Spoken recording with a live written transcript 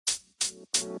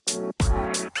All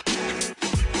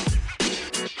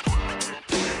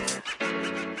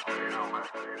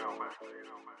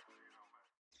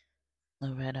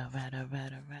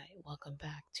right. Welcome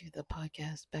back to the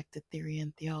podcast, Back to Theory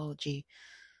and Theology.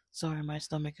 Sorry, my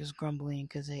stomach is grumbling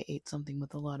because I ate something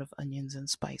with a lot of onions and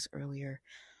spice earlier.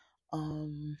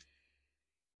 Um,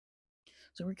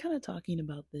 so we're kind of talking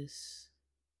about this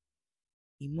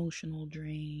emotional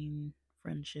drain,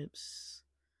 friendships.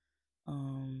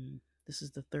 This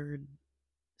is the third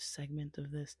segment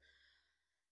of this.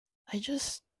 I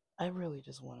just, I really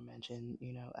just want to mention,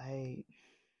 I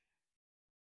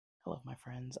love my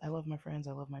friends. I love my friends.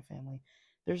 I love my family.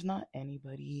 There's not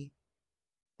anybody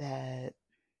that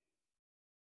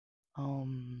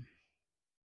um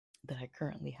that I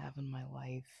currently have in my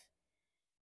life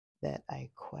that I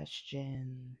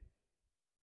question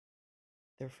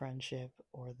their friendship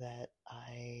or that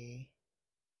I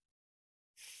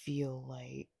feel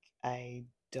like I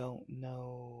don't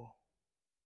know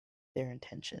their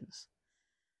intentions.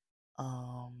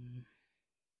 Um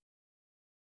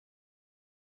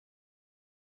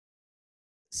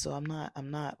so I'm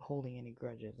not holding any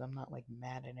grudges. I'm not like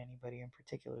mad at anybody in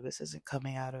particular. This isn't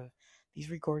coming out of these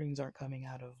recordings aren't coming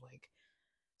out of like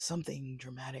something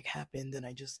dramatic happened and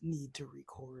I just need to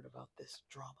record about this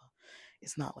drama.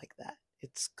 It's not like that.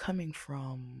 It's coming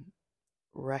from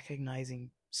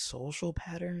recognizing social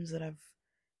patterns that I've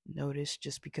noticed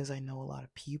just because I know a lot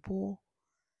of people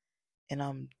and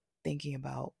I'm thinking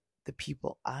about the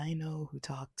people I know who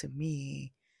talk to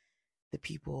me, the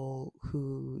people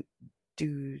who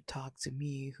do talk to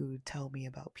me, who tell me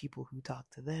about people who talk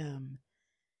to them,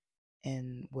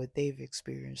 and what they've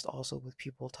experienced also with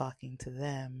people talking to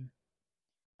them.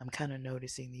 I'm kind of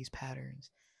noticing these patterns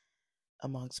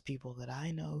amongst people that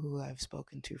I know who I've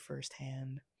spoken to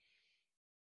firsthand,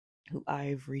 who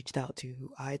I've reached out to,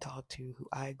 who I talk to, who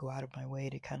I go out of my way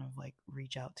to kind of like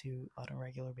reach out to on a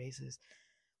regular basis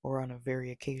or on a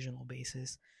very occasional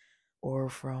basis, or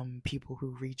from people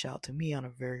who reach out to me on a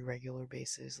very regular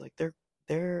basis. Like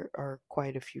there are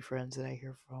quite a few friends that I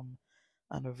hear from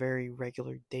on a very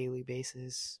regular daily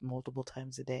basis, multiple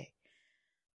times a day.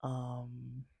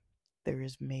 Um there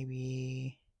is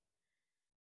maybe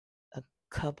a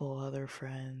couple other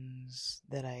friends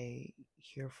that I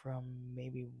hear from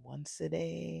maybe once a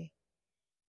day.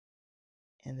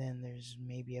 And then there's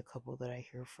maybe a couple that I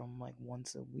hear from like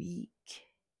once a week.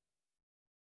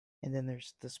 And then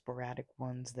there's the sporadic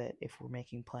ones that if we're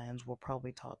making plans, we'll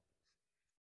probably talk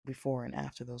before and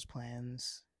after those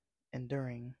plans and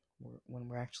during when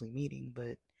we're actually meeting.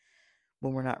 But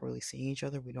when we're not really seeing each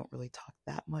other, we don't really talk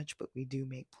that much, but we do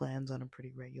make plans on a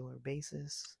pretty regular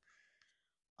basis.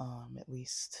 At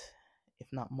least, if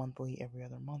not monthly, every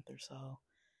other month or so.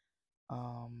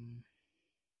 Um,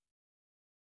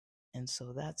 and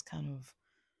so that's kind of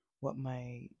what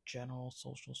my general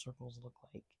social circles look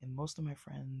like. And most of my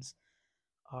friends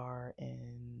are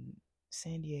in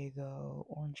San Diego,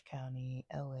 Orange County,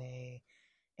 LA,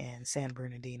 and San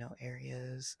Bernardino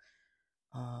areas,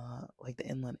 like the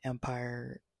Inland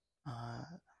Empire, uh,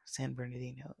 San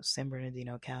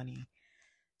Bernardino County.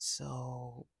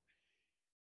 So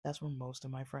that's where most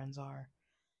of my friends are.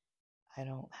 I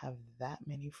don't have that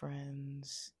many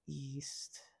friends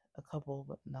east, a couple,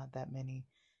 but not that many.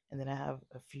 And then I have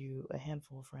a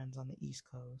handful of friends on the East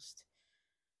Coast.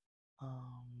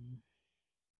 Um,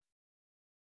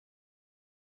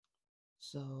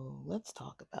 so let's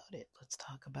talk about it. Let's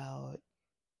talk about,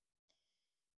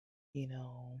 you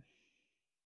know,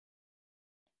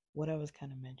 what I was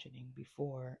kind of mentioning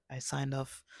before I signed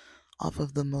off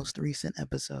of the most recent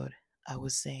episode. I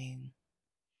was saying,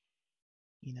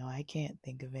 I can't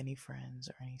think of any friends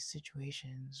or any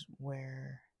situations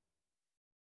where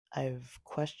I've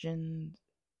questioned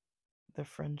the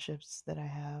friendships that I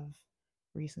have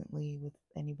recently with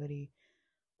anybody,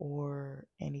 or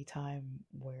any time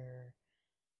where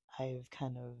I've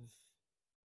kind of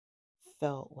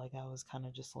felt like I was kind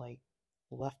of just like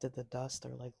left at the dust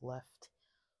or like left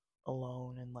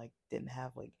alone and like didn't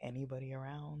have like anybody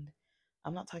around.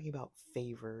 I'm not talking about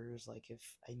favors, like if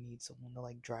I need someone to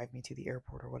like drive me to the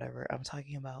airport or whatever. I'm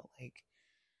talking about like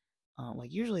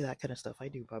usually that kind of stuff I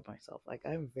do by myself. Like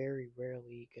I'm very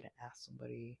rarely gonna ask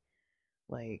somebody.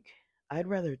 Like I'd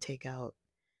rather take out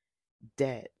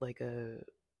debt, like a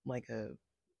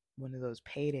one of those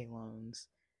payday loans,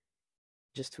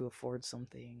 just to afford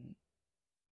something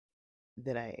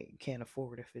that I can't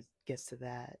afford if it gets to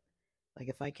that. Like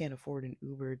if I can't afford an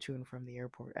Uber to and from the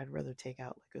airport, I'd rather take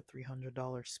out like a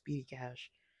 $300 Speedy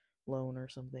Cash loan or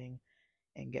something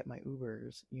and get my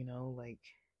Ubers, like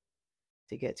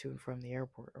to get to and from the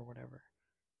airport or whatever.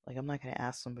 Like I'm not gonna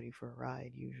ask somebody for a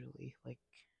ride usually. Like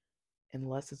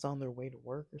unless it's on their way to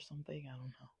work or something. I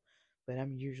don't know. But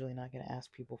I'm usually not going to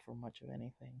ask people for much of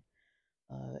anything.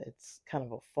 It's kind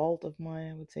of a fault of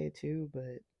mine, I would say, too,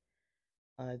 but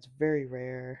it's very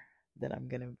rare that I'm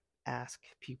going to ask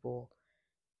people.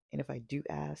 And if I do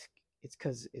ask, it's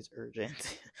because it's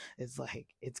urgent. It's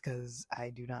because I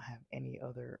do not have any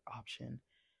other option.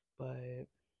 But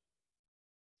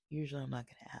usually I'm not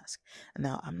going to ask.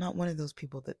 Now, I'm not one of those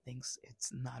people that thinks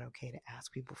it's not okay to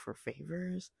ask people for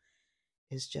favors.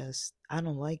 It's just, I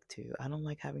don't like to. I don't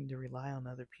like having to rely on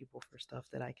other people for stuff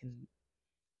that I can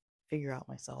figure out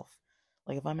myself.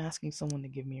 Like if I'm asking someone to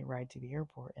give me a ride to the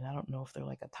airport and I don't know if they're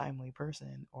like a timely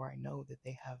person, or I know that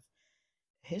they have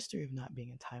a history of not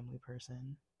being a timely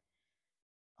person,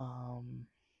 um,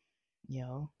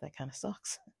 that kind of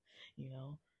sucks.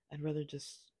 I'd rather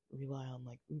just rely on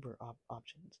like Uber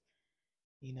options.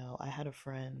 I had a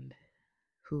friend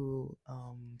who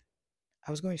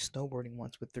I was going snowboarding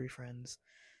once with three friends.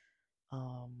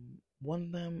 One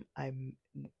of them I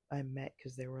met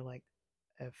because they were like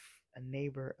a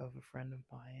neighbor of a friend of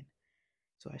mine.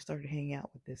 So I started hanging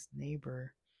out with this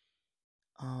neighbor.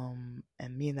 And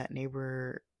me and that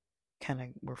neighbor kind of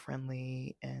were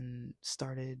friendly and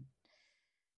started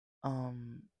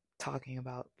um talking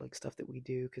about like stuff that we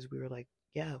do, because we were like,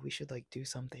 yeah, we should like do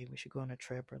something. We should go on a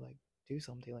trip or like do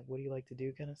something. Like, what do you like to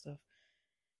do, kind of stuff.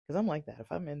 Because I'm like that.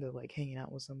 If I'm into like hanging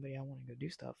out with somebody, I want to go do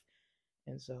stuff.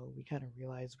 And so we kind of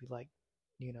realized we like,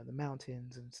 the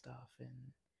mountains and stuff. And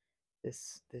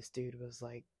this dude was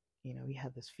like, he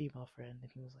had this female friend,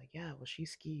 and he was like, yeah, well, she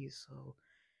skis, so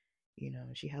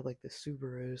she had like this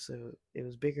Subaru, so it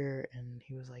was bigger. And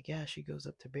he was like, yeah, she goes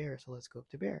up to Bear, so let's go up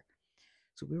to Bear.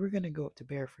 So we were gonna go up to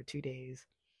Bear for 2 days,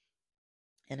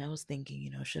 and I was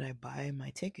thinking, should I buy my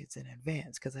tickets in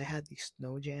advance? Because I had these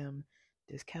Snow Jam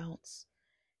discounts,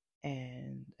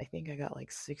 and I think I got like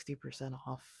 60%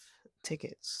 off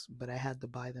tickets, but I had to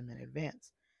buy them in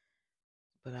advance.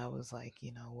 But I was like,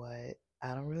 you know what?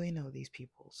 I don't really know these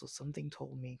people. So something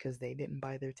told me, because they didn't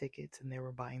buy their tickets and they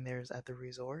were buying theirs at the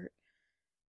resort.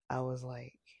 I was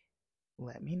like,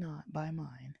 let me not buy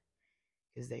mine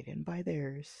because they didn't buy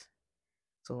theirs.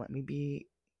 So let me be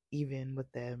even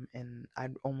with them. And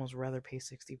I'd almost rather pay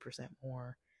 60%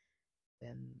 more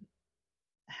than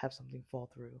have something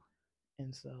fall through.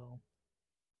 And so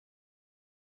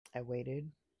I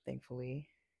waited, thankfully,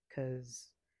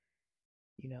 because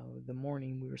the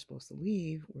morning we were supposed to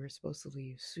leave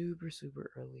super,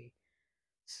 super early.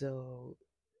 So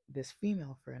this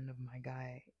female friend of my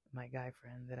guy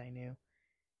friend that I knew,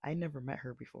 I never met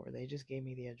her before. They just gave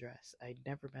me the address. I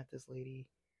never met this lady.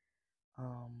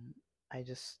 Um, I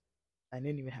just, I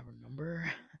didn't even have her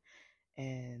number.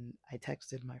 And I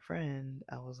texted my friend.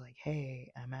 I was like,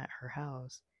 hey, I'm at her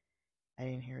house. I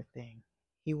didn't hear a thing.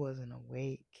 He wasn't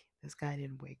awake. This guy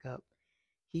didn't wake up.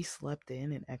 He slept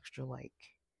in an extra, like,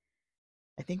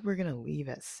 I think we're gonna leave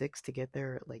at 6 to get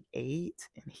there at like 8,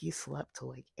 and he slept till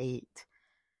like 8.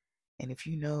 And if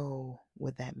you know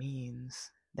what that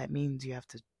means you have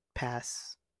to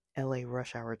pass LA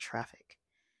rush hour traffic.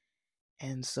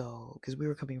 And so, because we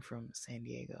were coming from San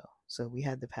Diego, so we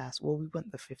had to pass, well, we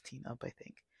went the 15 up, I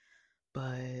think,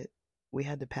 but we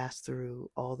had to pass through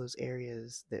all those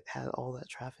areas that had all that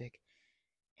traffic.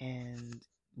 And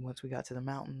once we got to the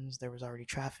mountains, there was already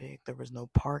traffic. There was no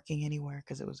parking anywhere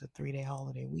because it was a 3-day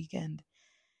holiday weekend.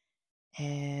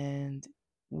 And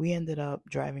we ended up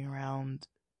driving around.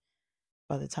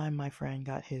 By the time my friend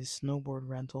got his snowboard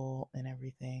rental and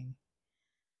everything,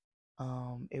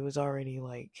 it was already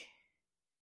like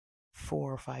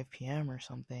 4 or 5 p.m. or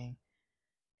something.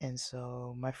 And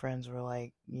so my friends were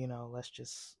like, let's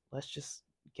just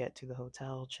get to the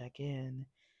hotel, check in,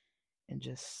 and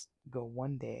just go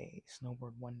one day,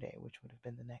 snowboard one day, which would have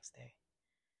been the next day.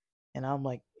 And I'm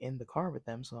like in the car with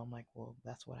them, so I'm like, well,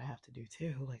 that's what I have to do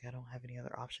too. Like, I don't have any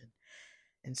other option.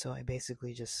 And so I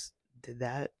basically just did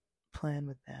that plan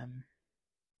with them.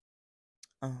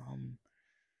 Um,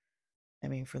 I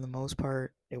mean, for the most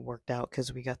part, it worked out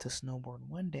because we got to snowboard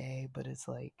one day, but it's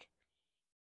like,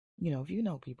 if you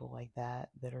know people like that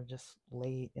are just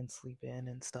late and sleep in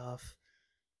and stuff,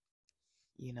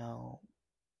 you know,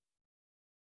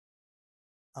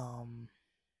 um,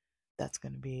 that's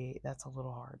a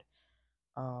little hard.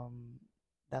 Um,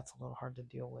 that's a little hard to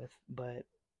deal with, but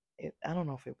I don't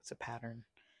know if it was a pattern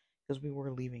because we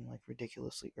were leaving like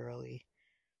ridiculously early,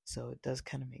 so it does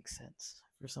kind of make sense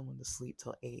for someone to sleep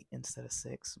till 8 instead of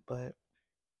 6. But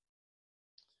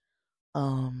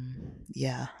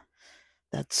yeah,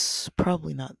 that's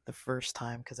probably not the first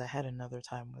time, because I had another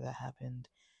time where that happened.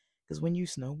 Because when you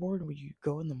snowboard, when you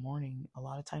go in the morning, a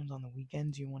lot of times on the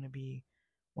weekends, you want to be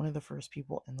one of the first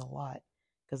people in the lot,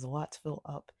 because the lots fill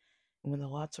up. And when the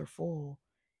lots are full,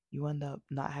 you end up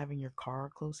not having your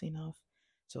car close enough.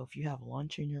 So if you have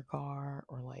lunch in your car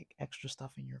or like extra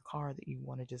stuff in your car that you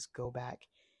want to just go back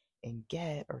and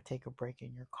get or take a break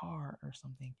in your car or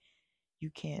something, you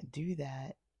can't do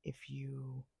that if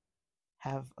you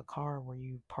have a car where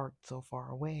you parked so far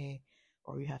away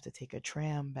or you have to take a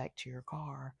tram back to your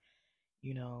car.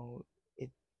 You know, it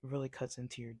really cuts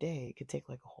into your day. It could take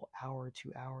like a whole hour,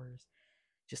 2 hours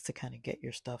just to kind of get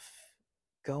your stuff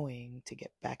going to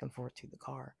get back and forth to the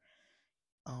car.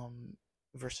 Um,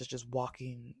 Versus just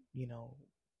walking,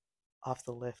 off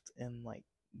the lift and like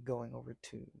going over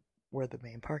to where the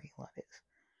main parking lot is.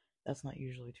 That's not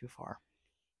usually too far.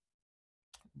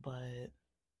 But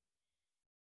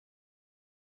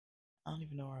I don't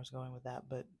even know where I was going with that.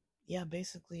 But yeah,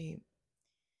 basically,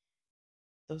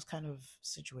 those kind of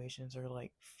situations are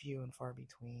like few and far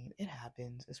between. It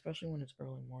happens, especially when it's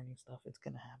early morning stuff. It's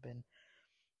gonna happen.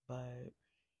 But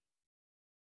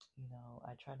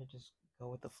I try to just go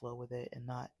with the flow with it and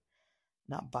not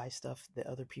buy stuff that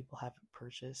other people haven't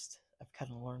purchased. I've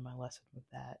kind of learned my lesson with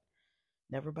that.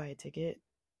 Never buy a ticket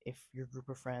if your group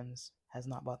of friends has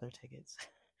not bought their tickets.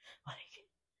 Like,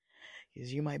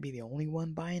 because you might be the only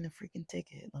one buying a freaking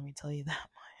ticket. Let me tell you that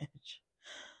much.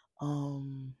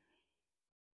 Um,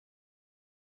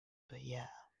 but yeah,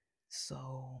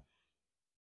 so,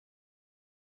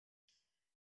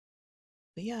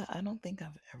 but yeah, I don't think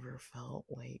I've ever felt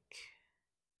like,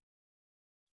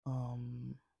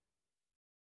 um,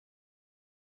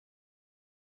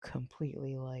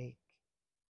 completely like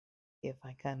if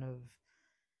I kind of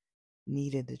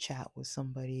needed to chat with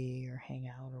somebody or hang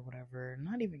out or whatever,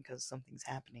 not even because something's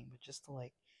happening, but just to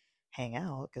like hang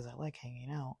out because I like hanging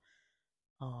out.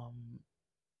 Um,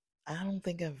 I don't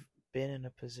think I've been in a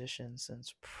position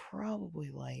since probably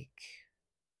like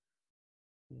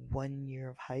 1 year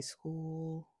of high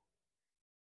school.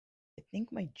 I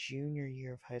think my junior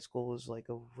year of high school was like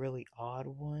a really odd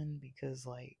one because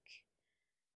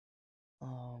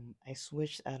I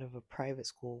switched out of a private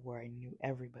school where I knew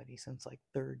everybody since like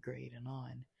third grade and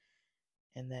on.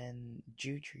 And then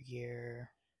junior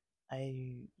year,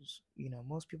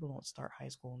 most people don't start high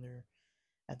school and they're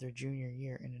at their junior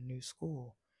year in a new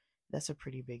school. That's a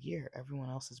pretty big year. Everyone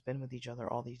else has been with each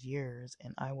other all these years,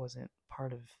 and I wasn't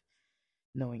part of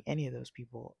knowing any of those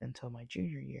people until my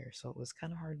junior year. So it was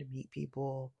kind of hard to meet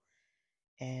people.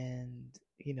 And,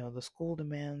 the school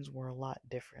demands were a lot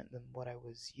different than what I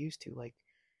was used to. Like,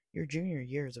 your junior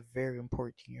year is a very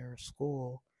important year of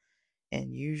school.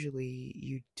 And usually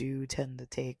you do tend to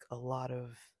take a lot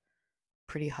of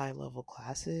pretty high level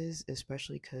classes,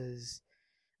 especially because,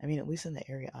 I mean, at least in the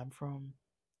area I'm from,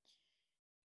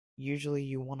 usually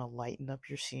you want to lighten up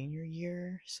your senior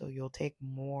year. So you'll take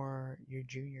more your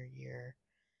junior year,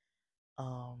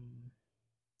 um,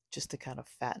 just to kind of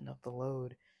fatten up the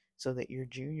load so that your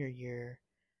junior year,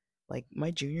 like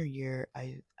my junior year,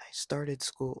 I started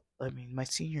school, I mean, my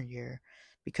senior year,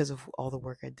 because of all the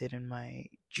work I did in my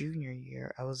junior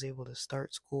year, I was able to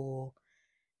start school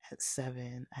at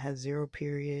 7. I had zero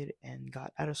period and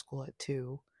got out of school at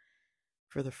 2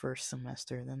 for the first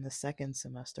semester. Then the second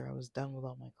semester, I was done with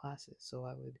all my classes. So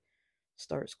I would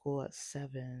start school at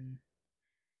 7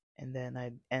 and then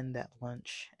I'd end at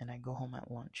lunch and I'd go home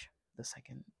at lunch the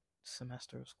second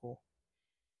semester of school.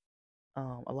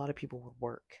 A lot of people would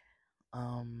work.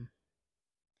 Um,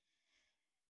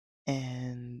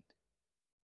 and,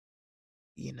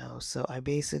 so I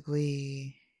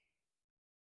basically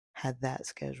had that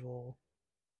schedule.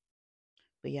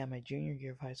 But yeah, my junior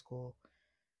year of high school,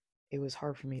 it was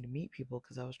hard for me to meet people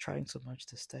because I was trying so much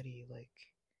to study. Like,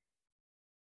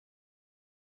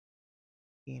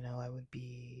 I would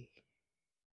be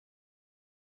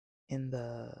in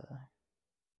the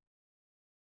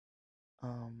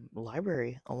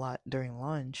library a lot during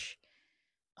lunch.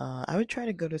 I would try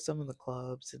to go to some of the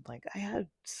clubs and like I had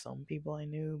some people I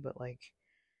knew, but like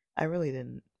I really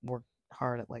didn't work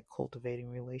hard at like cultivating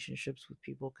relationships with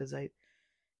people because I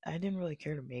didn't really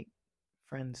care to make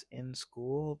friends in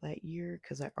school that year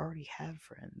because I already had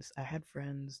friends. I had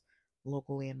friends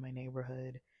locally in my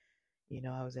neighborhood.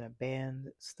 I was in a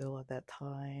band still at that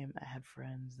time. I had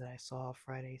friends that I saw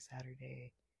Friday,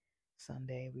 Saturday,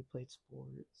 Sunday. We played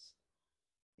sports.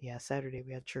 Yeah, Saturday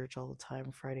we had church all the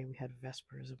time. Friday we had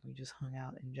Vespers and we just hung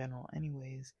out in general,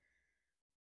 anyways.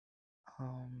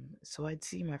 So I'd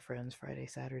see my friends Friday,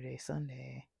 Saturday,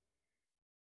 Sunday,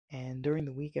 and during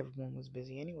the week everyone was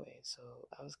busy anyway. So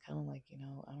I was kind of like, I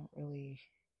don't really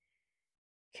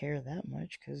care that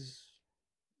much because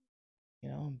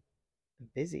I'm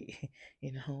busy,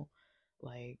 you know,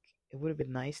 like it would have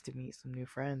been nice to meet some new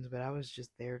friends, but I was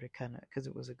just there to kind of, because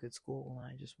it was a good school,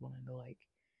 and I just wanted to like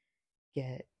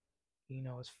get,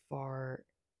 as far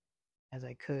as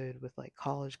I could with like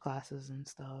college classes and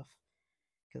stuff.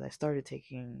 Because I started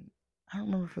taking, I don't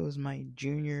remember if it was my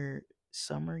junior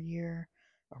summer year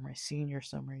or my senior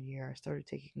summer year. I started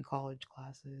taking college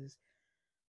classes.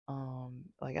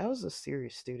 Like I was a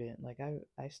serious student. Like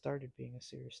I started being a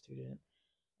serious student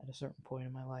at a certain point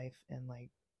in my life, and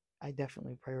like I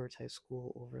definitely prioritized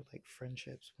school over like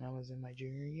friendships when I was in my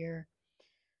junior year.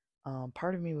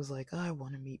 Part of me was like, oh, I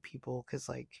want to meet people because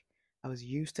like I was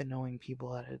used to knowing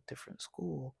people at a different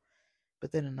school.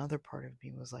 But then another part of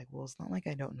me was like, well, it's not like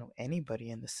I don't know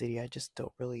anybody in the city. I just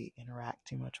don't really interact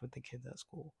too much with the kids at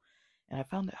school. And I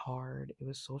found it hard. It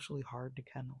was socially hard to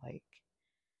kind of like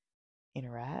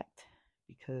interact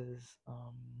because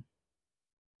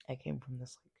I came from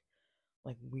this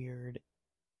like weird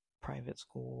private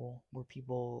school where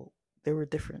people, there were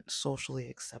different socially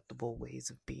acceptable ways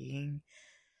of being.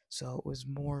 So it was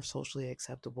more socially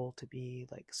acceptable to be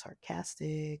like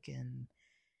sarcastic and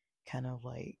kind of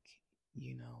like,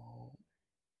 you know,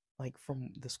 like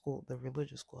from the school, the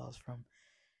religious school I was from,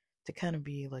 to kind of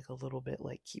be like a little bit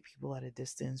like keep people at a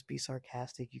distance, be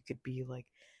sarcastic. You could be like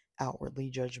outwardly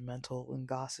judgmental and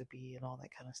gossipy and all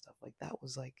that kind of stuff. Like that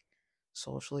was like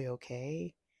socially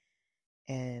okay.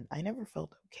 And I never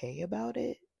felt okay about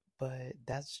it, but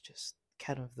that's just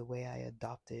kind of the way I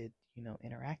adopted,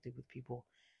 interacted with people.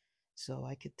 So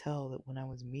I could tell that when I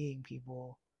was meeting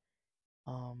people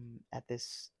at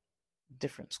this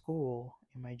different school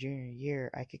in my junior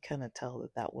year, I could kind of tell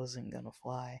that that wasn't gonna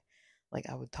fly. Like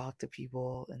I would talk to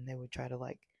people and they would try to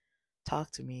like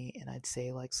talk to me, and I'd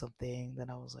say like something that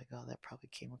I was like, oh, that probably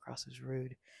came across as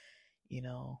rude,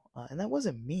 and that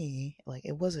wasn't me. Like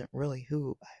it wasn't really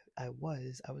who I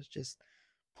was. I was just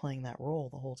playing that role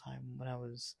the whole time when I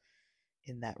was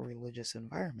in that religious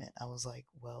environment. I was like,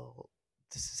 well,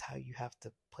 this is how you have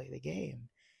to play the game,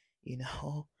 you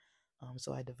know?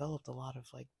 So I developed a lot of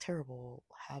like terrible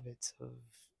habits of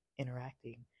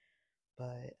interacting,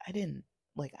 but I didn't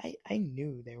like I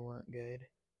knew they weren't good.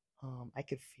 I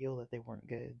could feel that they weren't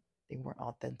good. They weren't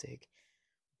authentic,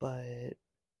 but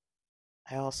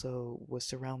I also was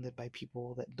surrounded by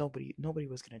people that nobody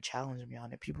was going to challenge me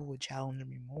on it. People would challenge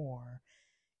me more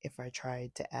if I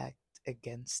tried to act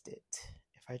against it.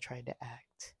 If I tried to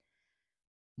act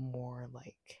more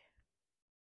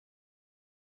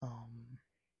um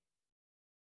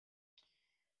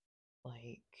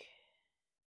like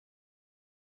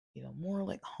more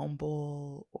like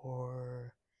humble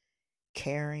or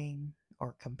caring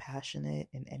or compassionate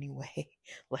in any way.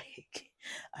 Like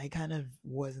I kind of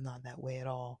was not that way at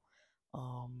all.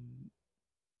 Um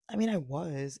I mean I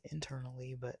was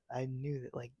internally, but I knew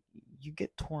that like you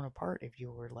get torn apart if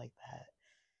you were like that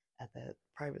at that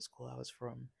private school I was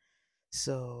from.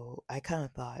 So I kind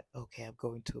of thought, okay, I'm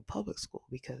going to a public school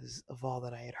because of all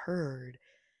that I had heard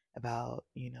about,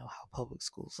 how public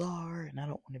schools are, and I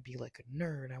don't want to be like a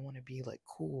nerd. I want to be like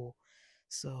cool.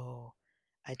 So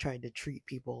I tried to treat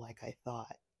people like I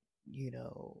thought, you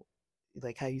know,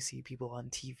 like how you see people on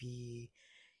TV,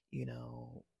 you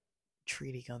know,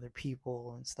 treating other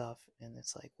people and stuff. And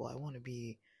it's like, well, I want to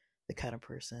be the kind of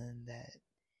person that,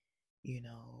 you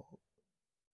know,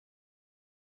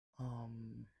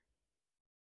 um,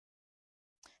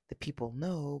 the people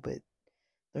know, but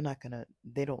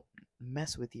they don't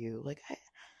mess with you. Like,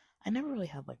 I never really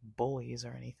had like bullies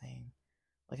or anything.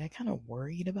 Like I kind of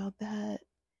worried about that.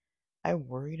 I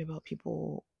worried about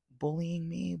people bullying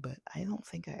me, but I don't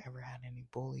think I ever had any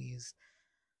bullies.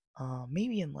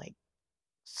 Maybe in like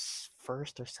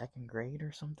first or second grade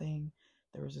or something,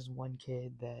 there was this one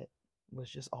kid that was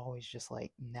just always just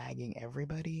like nagging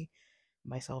everybody,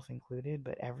 myself included,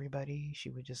 but everybody. She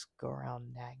would just go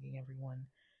around nagging everyone.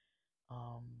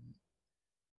 Um,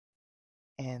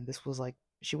 and this was like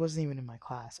she wasn't even in my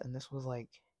class, and this was like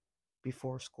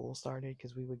before school started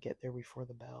because we would get there before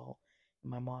the bell,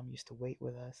 and my mom used to wait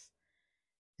with us.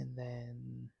 And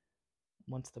then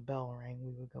once the bell rang,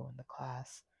 we would go into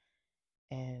class,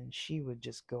 and she would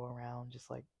just go around just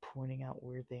like pointing out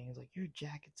weird things like your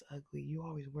jacket's ugly, you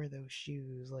always wear those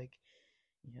shoes, like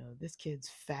this kid's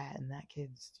fat and that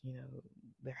kid's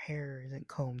their hair isn't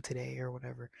combed today or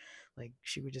whatever. Like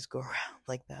she would just go around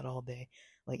like that all day,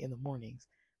 like in the mornings.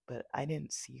 But I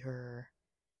didn't see her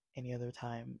any other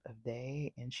time of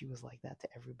day, and she was like that to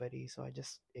everybody, so I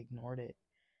just ignored it.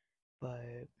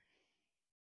 But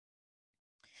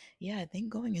yeah, I think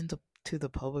going into to the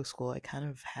public school, I kind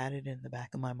of had it in the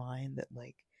back of my mind that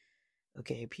like,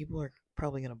 okay, people are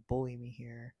probably gonna bully me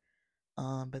here.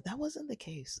 But that wasn't the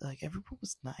case. Like everyone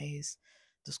was nice.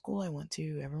 the school I went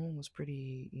to, everyone was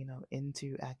pretty,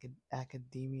 into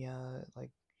academia,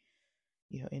 like,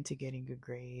 into getting good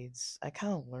grades. I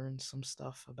kind of learned some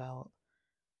stuff about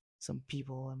some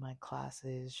people in my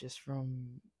classes just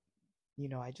from,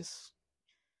 I just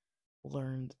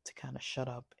learned to kind of shut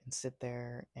up and sit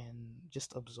there and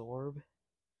just absorb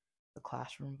the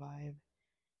classroom vibe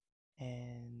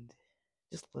and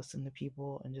just listen to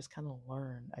people and just kind of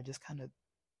learn. I just kind of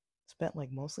spent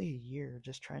like mostly a year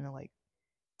just trying to like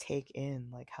take in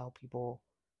like how people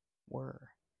were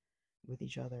with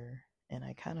each other. And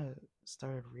I kind of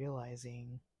started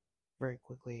realizing very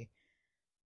quickly,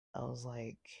 I was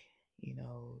like,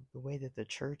 the way that the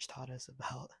church taught us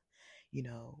about,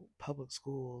 public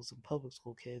schools and public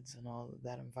school kids and all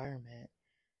that environment,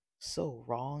 so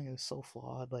wrong. It was so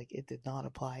flawed. Like, it did not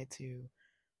apply to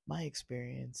my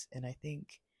experience. And I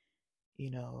think,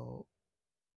 you know,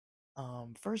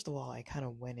 first of all, I kind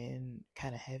of went in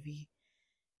kind of heavy,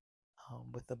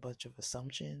 with a bunch of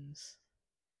assumptions.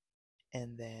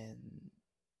 And then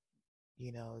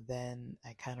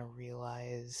I kind of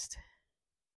realized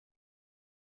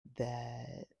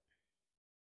that,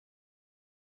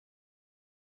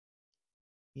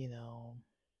 you know,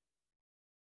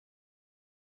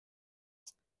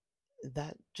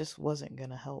 that just wasn't going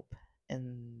to help.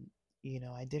 And,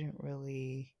 I didn't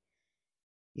really,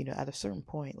 at a certain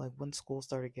point, like when school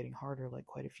started getting harder, like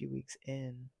quite a few weeks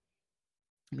in,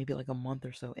 maybe like a month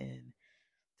or so in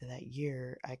to that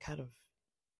year, I kind of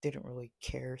didn't really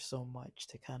care so much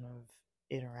to kind of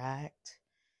interact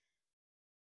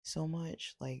so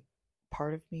much. Like,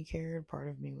 part of me cared, part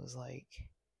of me was like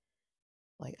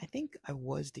I think I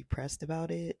was depressed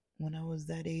about it when I was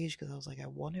that age because I was like I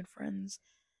wanted friends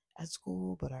at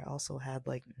school, but I also had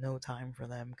like no time for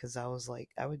them because I was like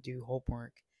I would do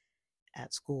homework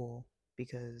at school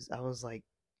because I was like,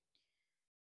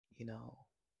 you know,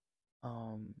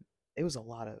 um it was a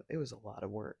lot of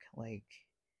work. Like,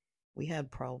 we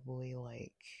had probably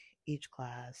like each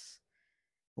class,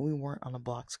 we weren't on a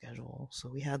block schedule, so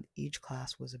we had each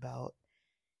class was about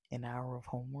an hour of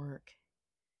homework.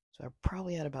 So I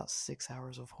probably had about 6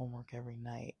 hours of homework every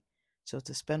night. So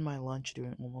to spend my lunch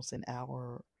doing almost an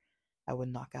hour, I would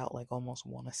knock out like almost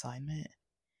one assignment.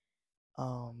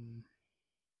 Um,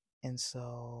 and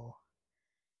so,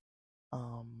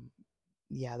 um,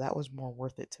 yeah, that was more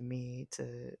worth it to me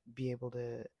to be able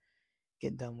to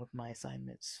get done with my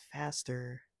assignments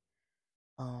faster.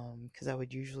 Because I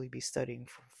would usually be studying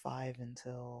from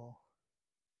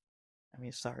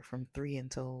from 3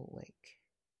 until like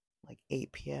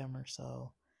 8 p.m. or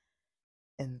so.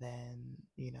 And then,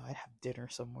 I'd have dinner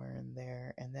somewhere in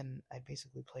there, and then I'd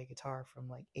basically play guitar from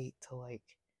like 8 to like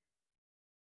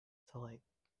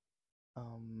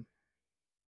um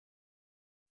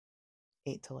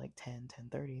 8 to like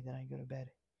 10:30. Then I'd go to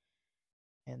bed,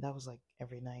 and that was like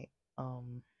every night.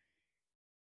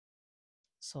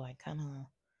 So I kind of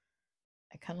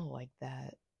like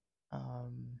that.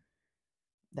 um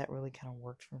that really kind of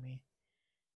worked for me.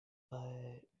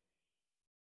 But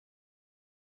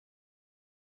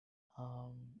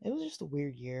um it was just a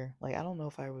weird year. Like, I don't know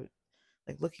if I would,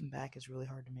 like, looking back, it's really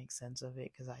hard to make sense of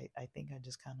it because I think I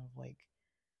just kind of like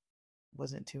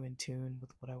wasn't too in tune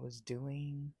with what I was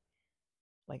doing.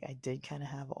 Like, I did kind of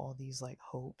have all these like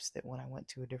hopes that when I went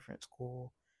to a different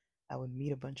school, I would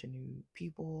meet a bunch of new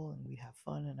people and we'd have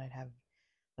fun, and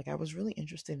I was really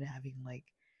interested in having like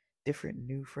different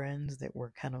new friends that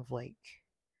were kind of like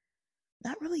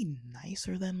not really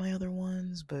nicer than my other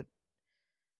ones, but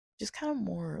just kind of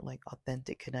more like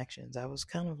authentic connections. I was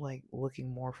kind of like looking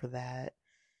more for that.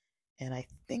 And I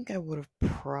think I would have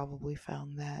probably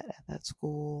found that at that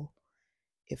school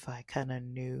if I kind of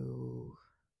knew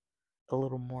a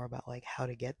little more about like how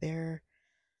to get there.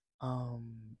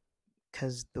 Um,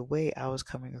 because the way I was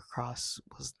coming across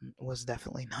was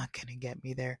definitely not gonna get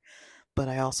me there. But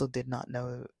I also did not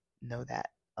know that.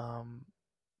 Um,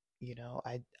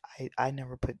 I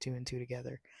never put two and two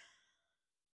together.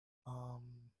 Um,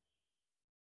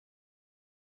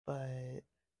 but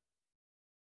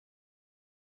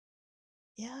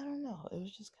yeah, I don't know. It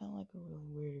was just kind of like a really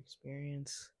weird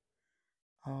experience.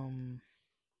 Um,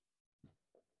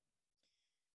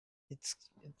 it's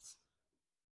it's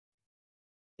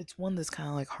it's one that's kind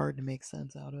of like hard to make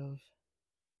sense out of.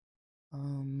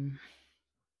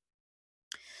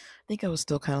 I think I was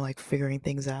still kind of like figuring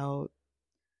things out,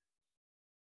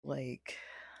 like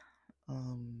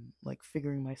like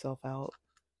figuring myself out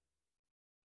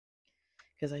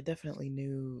because I definitely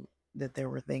knew that there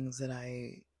were things that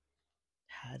I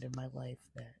had in my life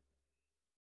that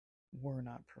were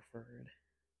not preferred.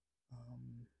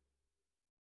 Um,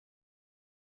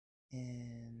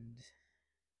 and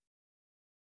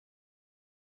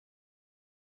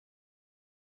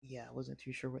yeah, I wasn't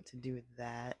too sure what to do with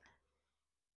that.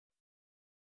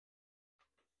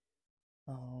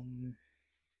 Um,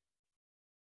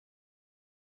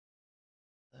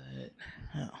 but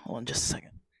hold on just a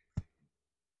second.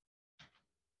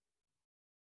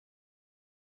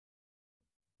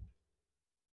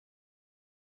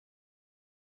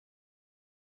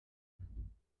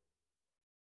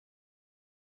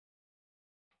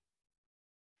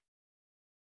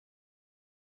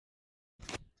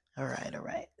 All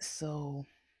right. So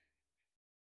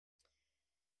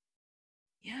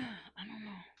yeah, I don't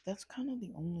know. That's kind of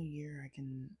the only year I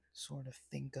can sort of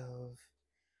think of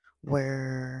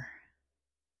where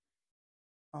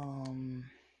um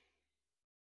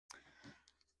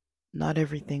not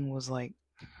everything was like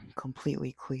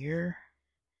completely clear.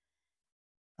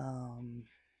 Um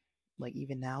like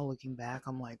even now looking back,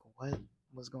 I'm like, what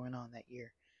was going on that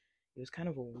year? It was kind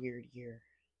of a weird year.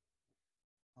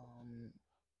 Um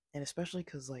and especially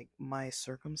cuz like my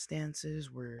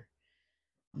circumstances were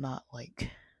not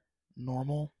like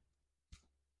normal.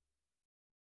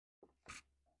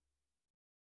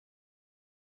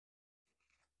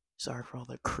 Sorry for all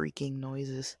the creaking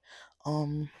noises.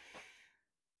 Um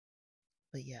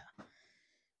but yeah,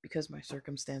 because my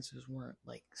circumstances weren't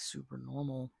like super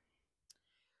normal,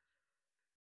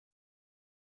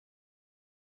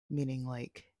 meaning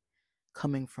like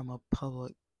coming from a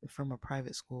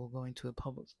private school going to a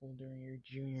public school during your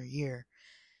junior year,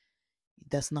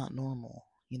 that's not normal.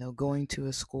 You know, going to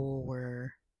a school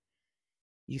where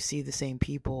you see the same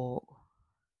people,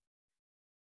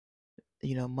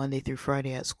 you know, Monday through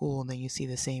Friday at school, and then you see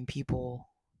the same people,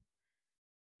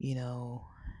 you know,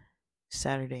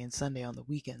 Saturday and Sunday on the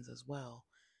weekends as well.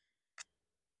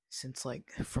 Since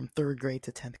like from third grade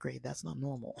to 10th grade, that's not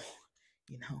normal,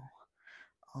 you know.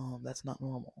 That's not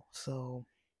normal. So,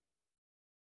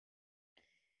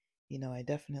 you know, I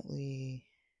definitely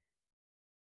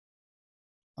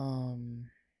um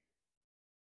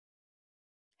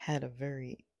had a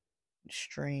very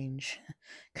strange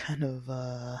kind of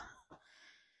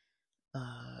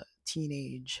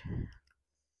teenage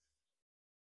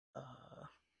uh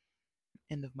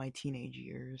end of my teenage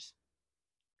years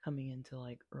coming into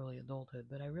like early adulthood,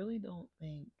 but I really don't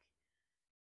think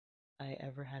I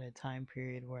ever had a time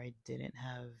period where I didn't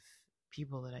have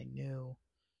people that I knew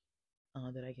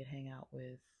that I could hang out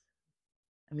with.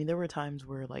 I mean, there were times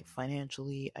where like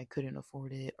financially I couldn't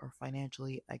afford it, or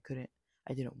financially I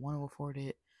didn't want to afford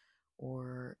it,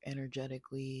 or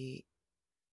energetically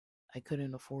I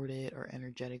couldn't afford it, or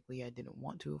energetically I didn't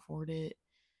want to afford it.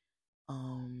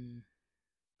 Um,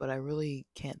 but I really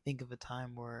can't think of a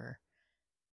time where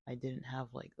I didn't have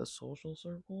like a social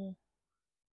circle.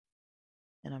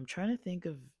 And I'm trying to think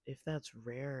of if that's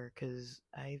rare, because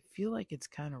I feel like it's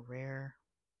kind of rare.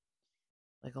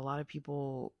 Like a lot of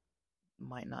people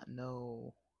might not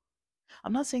know.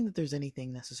 I'm not saying that there's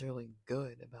anything necessarily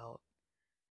good about,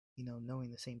 you know,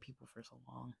 knowing the same people for so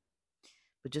long.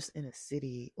 But just in a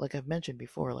city, like I've mentioned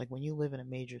before, like when you live in a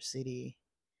major city,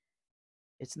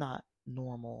 it's not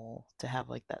normal to have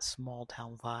like that small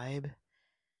town vibe.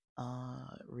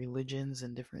 Religions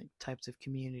and different types of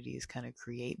communities kind of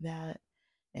create that,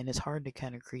 and it's hard to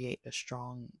kind of create a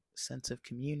strong sense of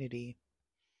community.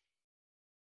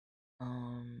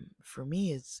 For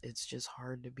me, it's just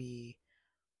hard to be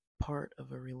part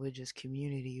of a religious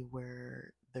community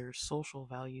where their social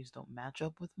values don't match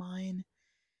up with mine.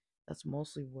 That's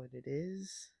mostly what it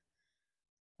is.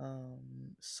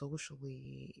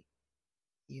 Socially,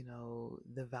 you know,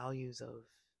 the values of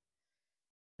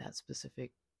that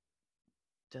specific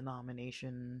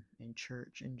denomination and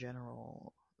church in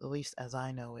general, at least as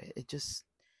I know it, it just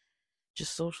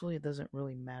socially it doesn't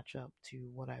really match up to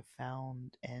what I've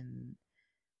found and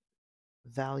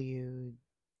valued,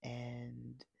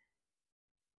 and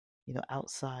you know,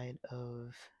 outside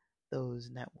of those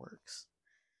networks.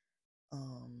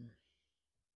 Um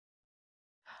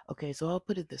okay, so I'll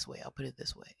put it this way.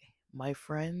 My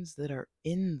friends that are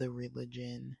in the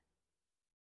religion,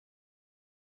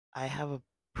 I have a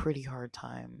pretty hard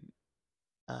time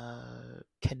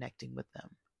connecting with them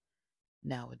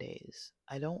nowadays.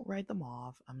 I don't write them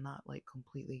off. I'm not like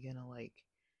completely gonna like,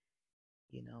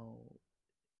 you know,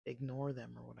 ignore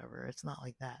them or whatever. It's not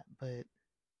like that, but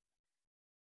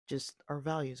just our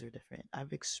values are different.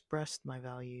 I've expressed my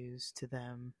values to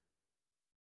them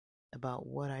about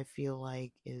what I feel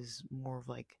like is more of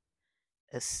like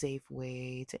a safe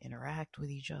way to interact with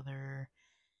each other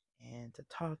and to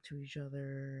talk to each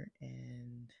other,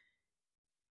 and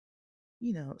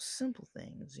you know, simple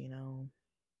things, you know,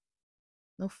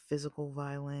 no physical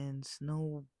violence,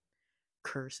 no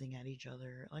cursing at each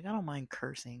other. Like I don't mind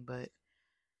cursing, but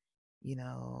you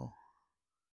know,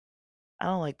 I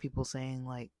don't like people saying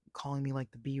like calling me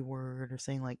like the B word or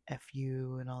saying like F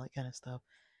you and all that kind of stuff.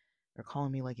 Or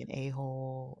calling me like an a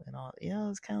hole and all.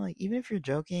 It's kind of like, even if you're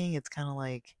joking, it's kind of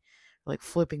like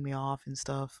flipping me off and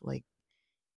stuff. Like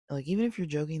even if you're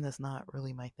joking, that's not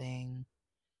really my thing.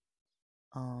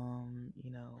 Um,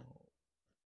 you know,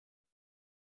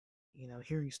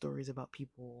 hearing stories about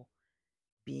people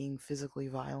being physically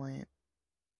violent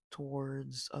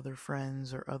towards other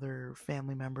friends or other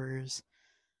family members.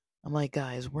 I'm like,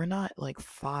 guys, we're not like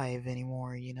five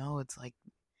anymore, It's like,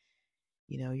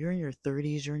 you're in your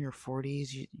 30s, you're in your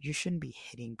 40s, you shouldn't be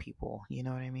hitting people, you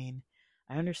know what I mean?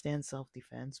 I understand self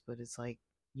defense, but it's like,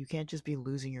 you can't just be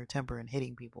losing your temper and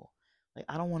hitting people. Like,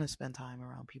 I don't want to spend time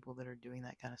around people that are doing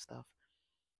that kind of stuff.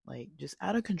 Like, just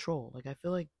out of control. Like, I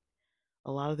feel like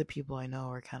a lot of the people I know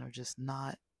are kind of just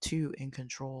not too in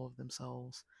control of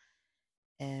themselves.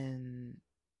 And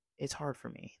it's hard for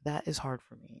me. That is hard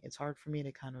for me. It's hard for me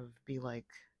to kind of be like,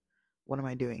 what am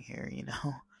I doing here?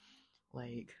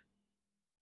 Like,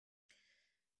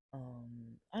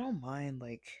 I don't mind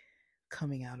like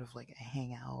coming out of like a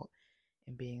hangout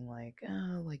and being like,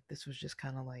 oh, like this was just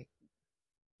kind of like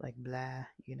blah.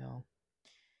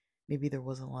 Maybe there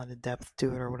wasn't a lot of depth to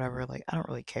it or whatever. Like, I don't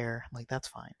really care. Like, that's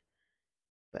fine.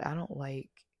 But I don't like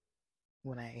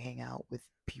when I hang out with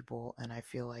people and I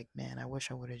feel like, man, I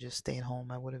wish I would have just stayed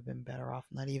home. I would have been better off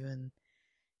not even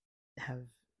have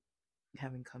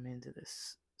having come into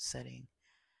this setting.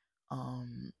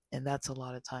 And that's a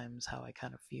lot of times how I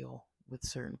kind of feel with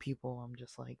certain people. I'm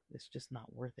just like, it's just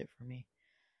not worth it for me.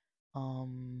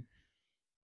 Um,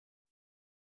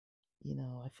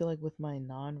 I feel like with my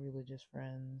non-religious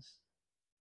friends,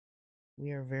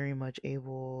 we are very much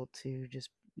able to just,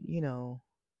 you know,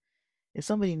 if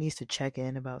somebody needs to check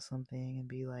in about something and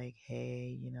be like,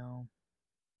 hey,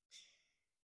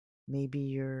 maybe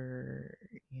you're,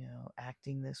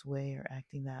 acting this way or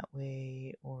acting that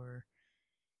way, or,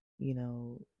 you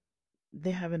know,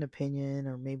 they have an opinion,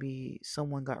 or maybe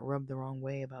someone got rubbed the wrong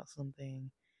way about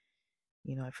something.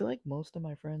 I feel like most of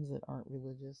my friends that aren't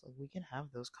religious, like we can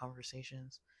have those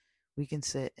conversations. We can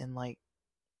sit and like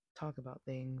talk about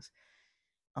things,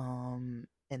 and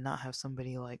not have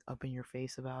somebody like up in your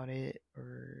face about it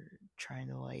or trying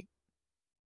to like,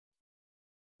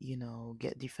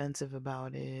 get defensive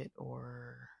about it,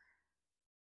 or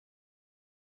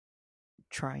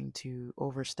trying to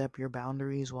overstep your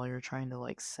boundaries while you're trying to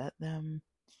like set them.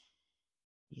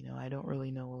 I don't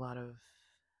really know a lot of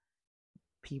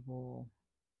people.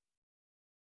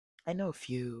 I know a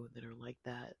few that are like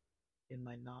that in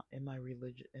my not in my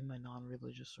religion in my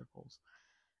non-religious circles.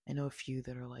 I know a few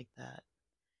that are like that.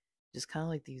 Just kind of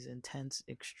like these intense,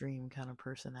 extreme kind of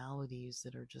personalities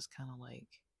that are just kind of like,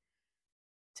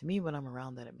 to me, when I'm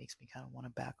around that, it makes me kind of want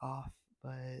to back off.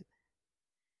 But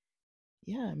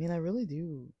yeah, I mean, I really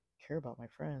do care about my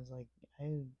friends. I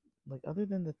like, other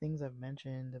than the things I've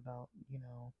mentioned about,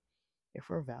 if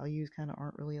our values kind of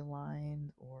aren't really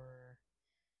aligned, or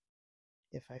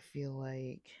if I feel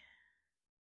like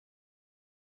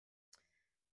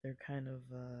they're kind of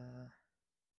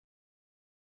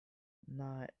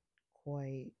not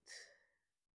quite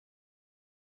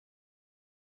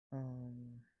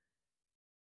um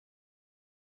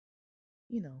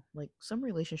like some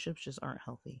relationships just aren't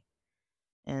healthy.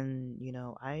 And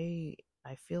I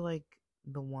feel like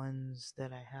the ones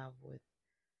that I have with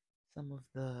some of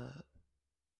the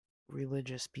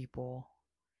religious people,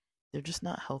 they're just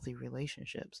not healthy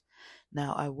relationships.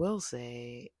 Now, I will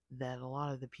say that a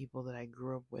lot of the people that I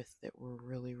grew up with that were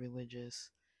really religious,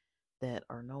 that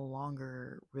are no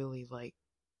longer really like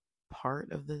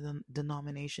part of the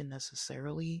denomination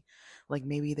necessarily, like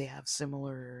maybe they have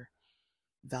similar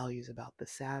values about the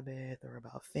Sabbath or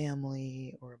about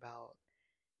family or about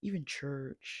even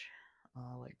church,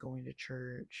 like going to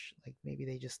church, like maybe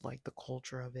they just like the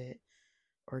culture of it,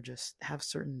 or just have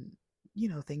certain,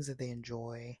 things that they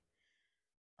enjoy,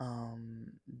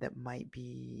 that might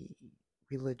be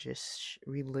religious-ish,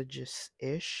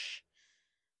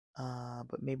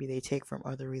 but maybe they take from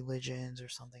other religions or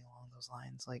something along those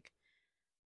lines. Like,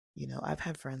 I've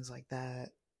had friends like that,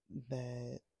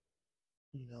 I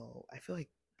feel like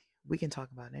we can talk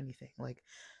about anything. Like,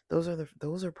 those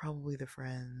are probably the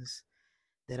friends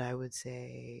that I would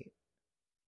say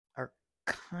are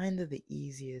kind of the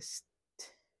easiest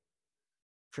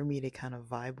for me to kind of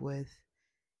vibe with,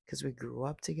 because we grew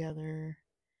up together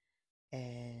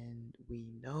and we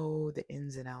know the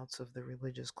ins and outs of the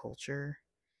religious culture,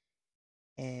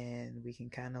 and we can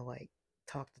kind of like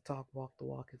talk the talk, walk the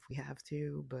walk if we have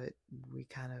to, but we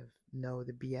kind of know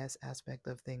the BS aspect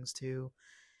of things too.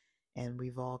 And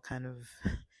we've all kind of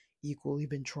equally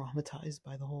been traumatized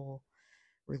by the whole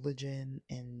religion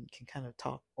and can kind of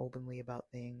talk openly about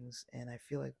things. And I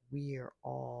feel like we are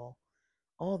all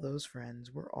those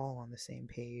friends, we're all on the same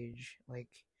page. Like,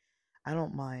 I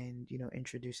don't mind,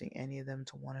 introducing any of them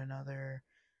to one another.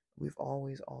 We've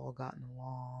always all gotten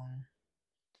along.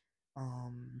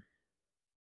 Um,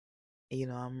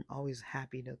 I'm always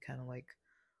happy to kind of like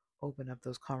open up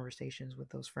those conversations with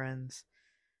those friends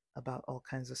about all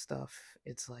kinds of stuff.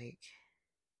 It's like,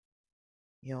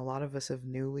 a lot of us have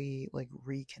newly like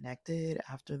reconnected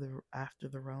after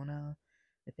the Rona.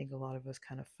 I think a lot of us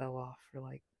kind of fell off for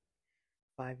like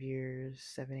 5 years,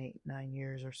 7, 8, 9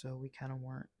 years or so. We kind of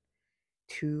weren't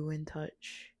too in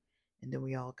touch, and then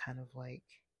we all kind of like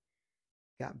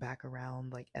got back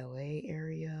around like LA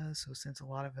area. So since a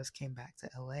lot of us came back to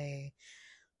LA,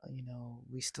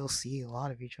 we still see a lot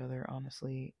of each other,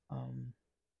 honestly,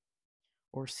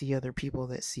 or see other people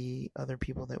that see other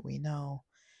people that we know.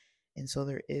 And so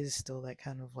there is still that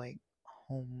kind of like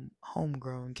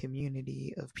homegrown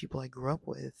community of people I grew up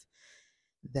with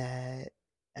that,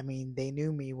 I mean, they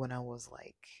knew me when I was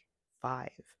like 5.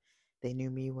 They knew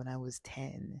me when I was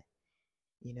 10.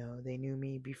 They knew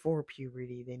me before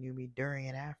puberty. They knew me during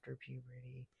and after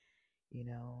puberty. You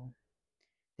know,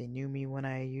 they knew me when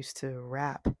I used to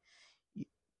rap,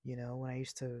 when I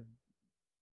used to,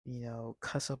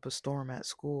 cuss up a storm at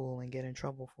school and get in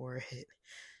trouble for it.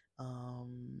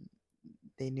 Um,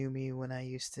 they knew me when I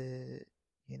used to,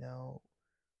 you know,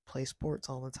 play sports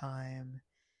all the time.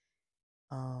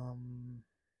 Um,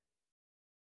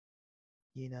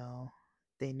 you know,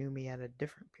 they knew me at a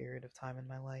different period of time in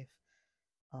my life.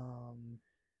 Um,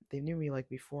 they knew me like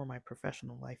before my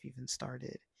professional life even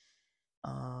started.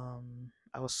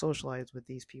 I was socialized with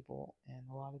these people, and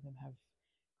a lot of them have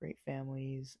great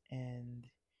families, and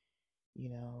you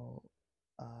know,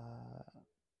 uh,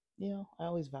 I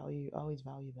always value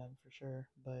them for sure.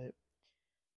 But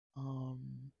um,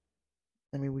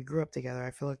 I mean, we grew up together.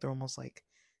 I feel like they're almost like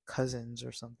cousins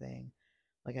or something.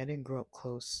 Like I didn't grow up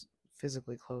close,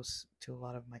 physically close to a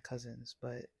lot of my cousins,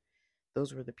 but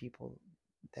those were the people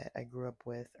that I grew up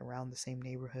with around the same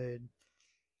neighborhood.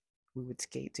 We would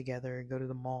skate together, go to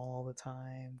the mall all the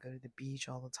time, go to the beach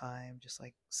all the time, just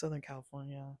like Southern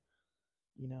California.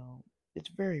 You know, it's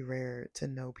very rare to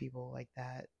know people like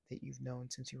that you've known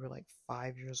since you were like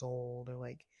 5 years old or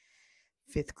like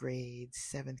fifth grade,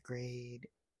 seventh grade.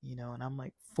 And I'm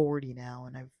like 40 now,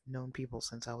 and I've known people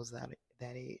since I was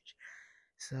that age.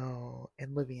 So,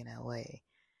 and living in LA,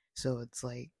 so it's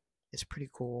like it's pretty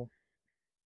cool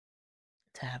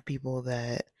to have people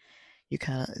that you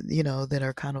kind of that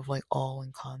are kind of like all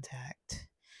in contact.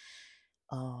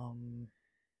 Um,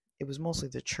 it was mostly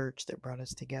the church that brought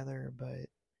us together, but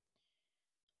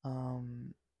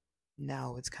um,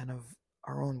 now it's kind of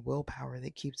our own willpower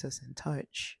that keeps us in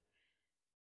touch.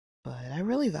 But I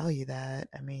really value that.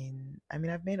 I mean,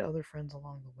 I've made other friends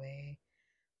along the way,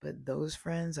 but those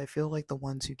friends, I feel like the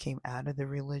ones who came out of the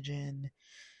religion,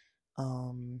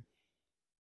 um,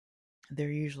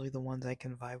 they're usually the ones I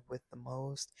can vibe with the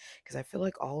most because I feel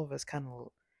like all of us kind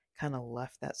of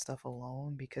left that stuff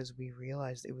alone because we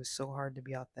realized it was so hard to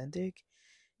be authentic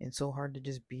and so hard to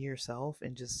just be yourself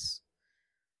and just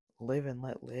live and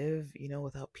let live,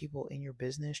 without people in your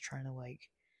business trying to like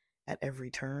at every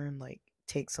turn like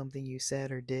take something you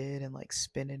said or did and like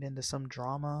spin it into some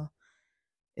drama.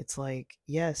 It's like,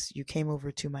 yes, you came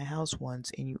over to my house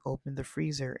once and you opened the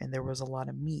freezer and there was a lot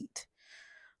of meat.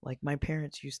 Like my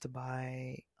parents used to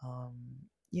buy, how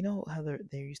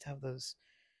they used to have those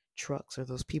trucks or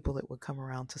those people that would come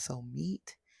around to sell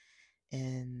meat,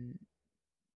 and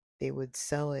they would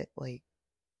sell it like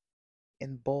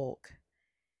in bulk.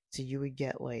 So you would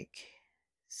get like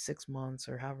 6 months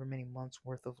or however many months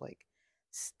worth of like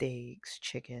steaks,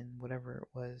 chicken, whatever it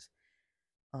was,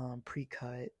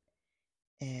 pre-cut.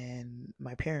 And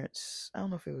my parents, I don't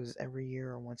know if it was every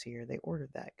year or once a year, they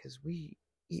ordered that because we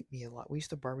eat meat a lot. We used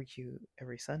to barbecue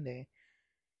every Sunday,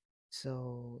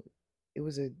 so it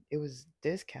was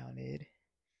discounted.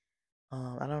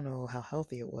 I don't know how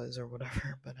healthy it was or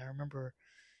whatever, but I remember,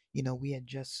 we had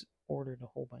just ordered a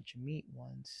whole bunch of meat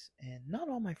once, and not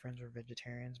all my friends were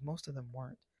vegetarians. Most of them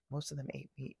weren't. Most of them ate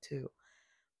meat too,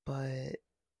 but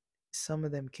some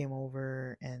of them came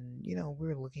over, and we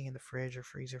were looking in the fridge or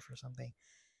freezer for something,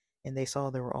 and they saw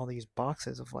there were all these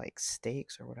boxes of like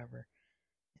steaks or whatever.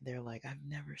 And they're like, I've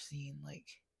never seen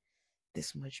like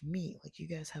this much meat. Like you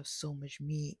guys have so much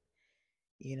meat,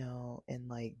 and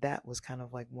like that was kind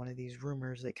of like one of these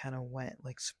rumors that kind of went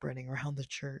like spreading around the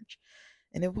church.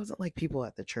 And it wasn't like people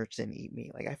at the church didn't eat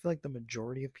meat. Like I feel like the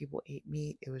majority of people ate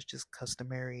meat. It was just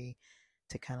customary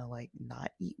to kind of like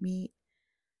not eat meat,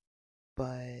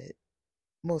 but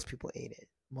most people ate it.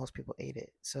 most people ate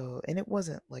it. So, and it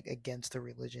wasn't like against the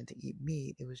religion to eat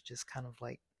meat. It was just kind of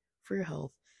like for your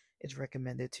health, it's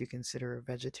recommended to consider a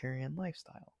vegetarian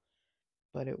lifestyle.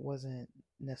 But it wasn't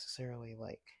necessarily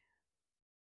like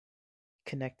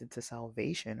connected to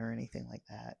salvation or anything like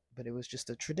that. But it was just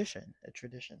a tradition, a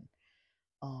tradition.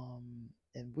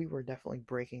 And we were definitely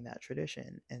breaking that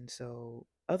tradition. And so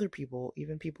other people,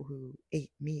 even people who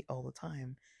ate meat all the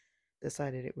time,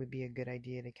 decided it would be a good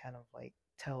idea to kind of like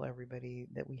tell everybody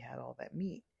that we had all that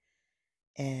meat.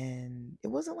 And it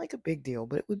wasn't like a big deal,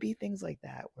 but it would be things like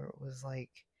that where it was like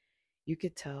you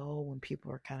could tell when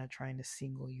people are kind of trying to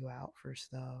single you out for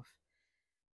stuff.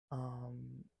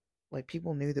 Um, like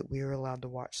people knew that we were allowed to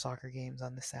watch soccer games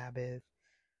on the Sabbath,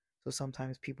 so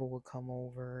sometimes people would come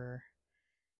over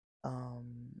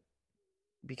um,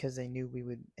 because they knew we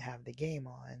would have the game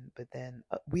on. But then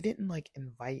we didn't like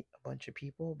invite a bunch of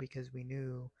people because we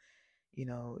knew,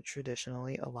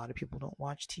 traditionally a lot of people don't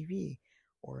watch TV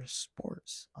or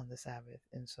sports on the Sabbath,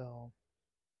 and so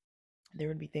there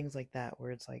would be things like that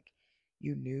where it's like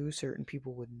you knew certain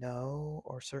people would know,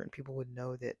 or certain people would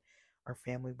know that our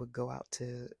family would go out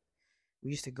to.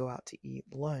 We used to go out to eat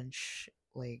lunch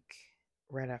like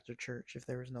right after church if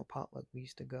there was no potluck. We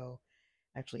used to go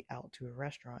actually out to a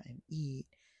restaurant and eat,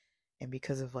 and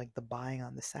because of like the buying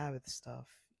on the Sabbath stuff,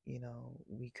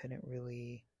 we couldn't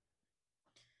really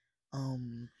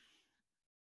um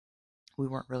we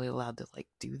weren't really allowed to like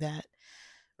do that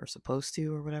or supposed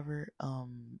to or whatever.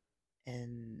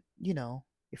 And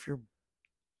if you're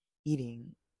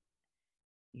eating,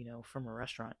 from a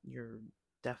restaurant, you're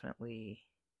definitely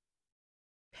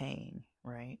paying,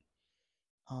 right?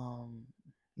 Um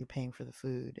you're paying for the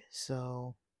food.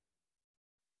 So,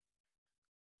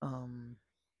 um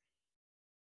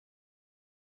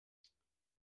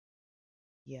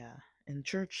yeah, and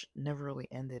church never really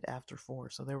ended after 4,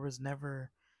 so there was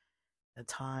never a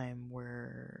time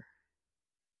where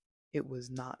it was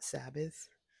not Sabbath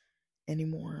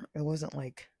anymore. It wasn't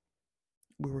like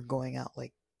we were going out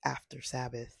like after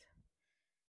Sabbath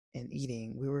and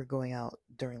eating. We were going out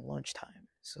during lunchtime.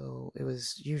 So it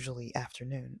was usually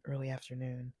afternoon, early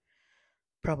afternoon,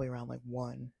 probably around like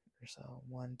 1 or so,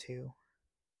 1, 2.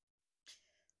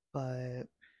 But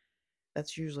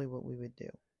that's usually what we would do.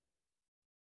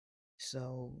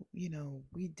 So,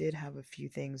 we did have a few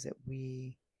things that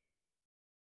we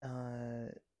uh,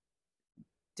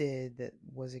 did that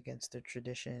was against the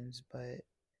traditions, but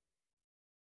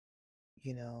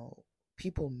you know,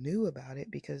 people knew about it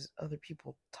because other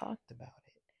people talked about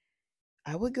it.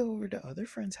 I would go over to other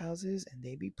friends' houses and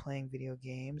they'd be playing video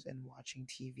games and watching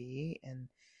TV and,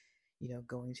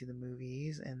 going to the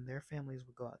movies, and their families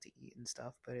would go out to eat and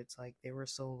stuff. But it's like they were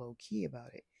so low key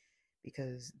about it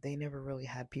because they never really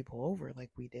had people over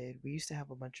like we did. We used to have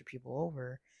a bunch of people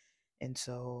over. And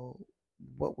so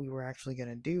what we were actually going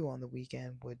to do on the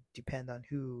weekend would depend on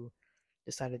who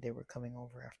decided they were coming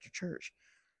over after church.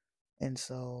 And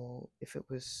so if it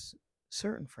was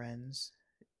certain friends,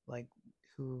 like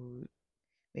who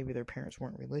maybe their parents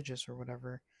weren't religious or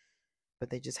whatever, but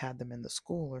they just had them in the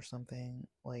school or something,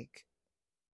 like,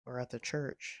 or at the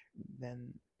church,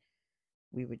 then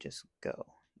we would just go,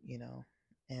 you know,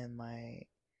 and my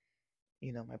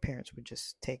parents would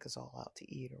just take us all out to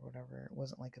eat or whatever. It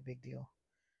wasn't like a big deal.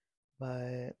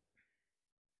 But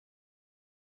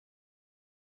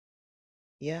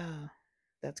yeah,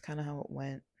 that's kind of how it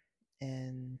went.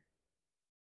 And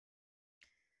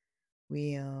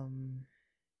we,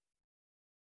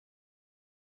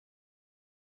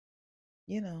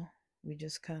 you know, we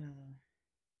just kind of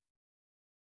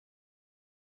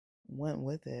went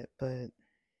with it. But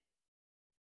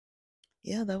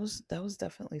yeah, that was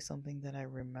definitely something that I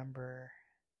remember.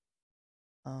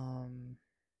 Um,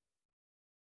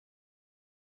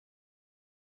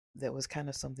 that was kind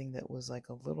of something that was like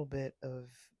a little bit of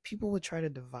people would try to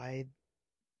divide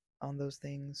on those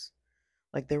things.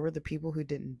 Like there were the people who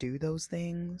didn't do those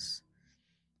things,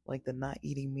 like the not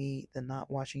eating meat, the not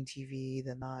watching TV,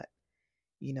 the not,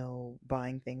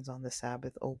 buying things on the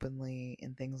Sabbath openly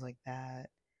and things like that.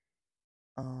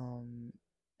 Um,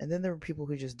 and then there were people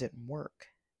who just didn't work.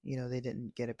 They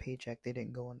didn't get a paycheck, they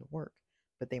didn't go into work,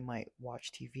 but they might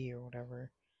watch TV or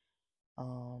whatever,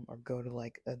 or go to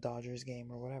like a Dodgers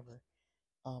game or whatever.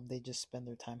 They just spend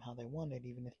their time how they wanted,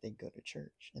 even if they go to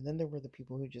church. And then there were the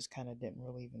people who just kind of didn't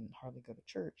really even hardly go to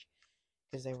church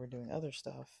because they were doing other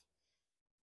stuff.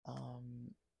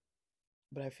 Um,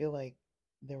 but I feel like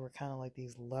there were kind of like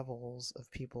these levels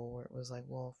of people where it was like,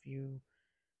 well, if you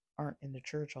aren't in the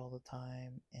church all the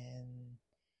time and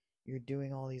you're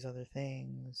doing all these other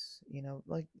things,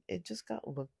 like it just got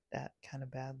looked at kind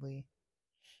of badly.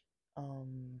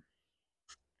 Um,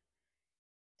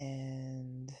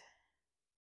 And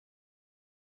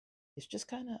it's just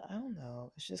kind of, I don't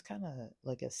know, it's just kind of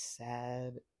like a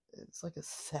sad, it's like a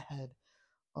sad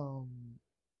um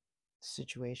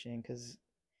situation because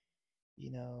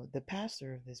the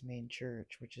pastor of this main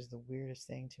church, which is the weirdest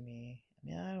thing to me. I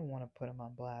mean, I don't want to put him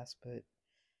on blast, but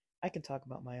I can talk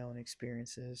about my own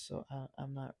experiences. So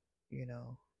I'm not, you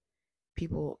know,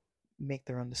 people make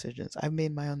their own decisions. I've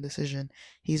made my own decision.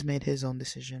 He's made his own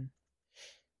decision.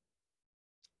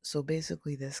 So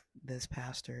basically, this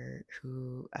pastor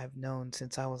who I've known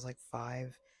since I was like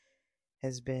 5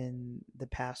 has been the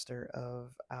pastor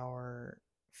of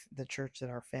the church that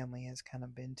our family has kind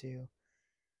of been to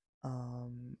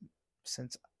um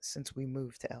since we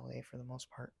moved to LA for the most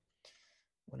part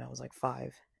when I was like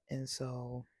 5. And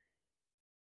so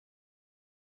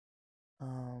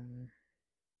um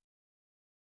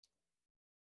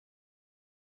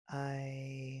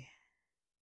I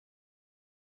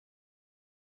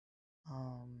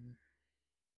um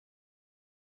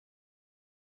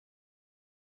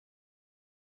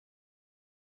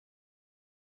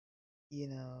you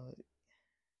know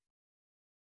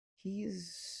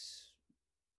he's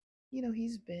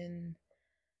he's been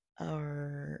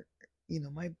our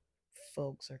my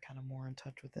folks are kind of more in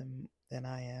touch with him than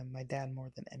I am, my dad more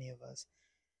than any of us.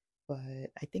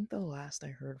 But I think the last I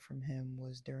heard from him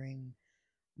was during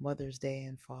Mother's Day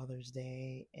and Father's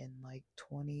Day in like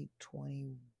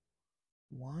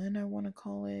 2021, I want to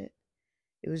call it.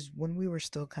 It was when we were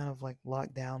still kind of like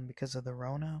locked down because of the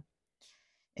Rona.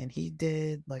 And he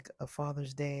did like a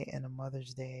Father's Day and a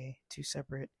Mother's Day, two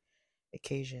separate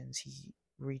occasions. He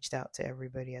reached out to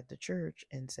everybody at the church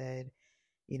and said,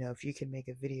 if you can make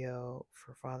a video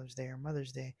for Father's Day or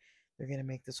Mother's Day, they're going to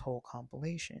make this whole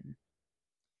compilation.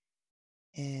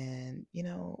 And,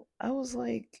 I was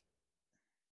like,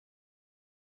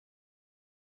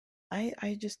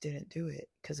 I just didn't do it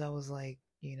because I was like,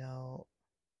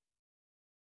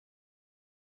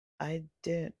 I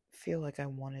didn't feel like I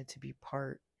wanted to be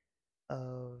part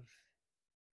of,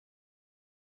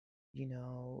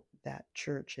 that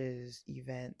church's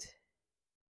event,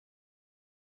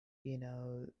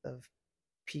 of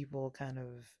people kind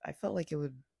of, I felt like it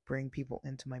would bring people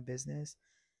into my business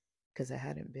because I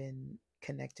hadn't been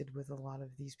connected with a lot of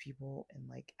these people in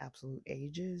like absolute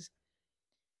ages.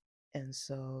 And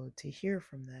so to hear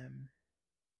from them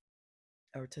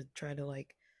or to try to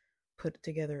like put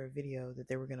together a video that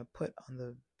they were going to put on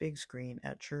the big screen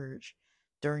at church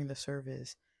during the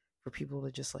service for people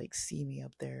to just like see me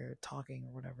up there talking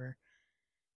or whatever.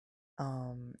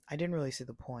 I didn't really see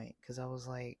the point because I was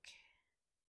like,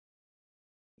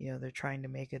 they're trying to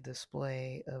make a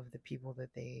display of the people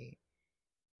that they,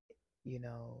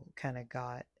 kind of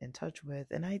got in touch with.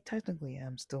 And I technically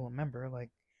am still a member. Like,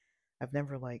 I've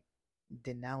never like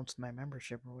denounced my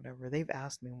membership or whatever. They've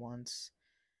asked me once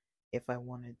if I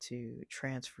wanted to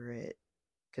transfer it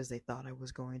because they thought I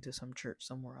was going to some church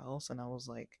somewhere else. And I was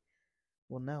like,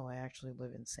 well, no, I actually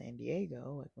live in San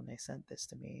Diego. Like, when they sent this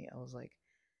to me, I was like,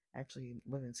 I actually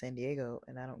live in San Diego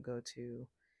and I don't go to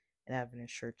an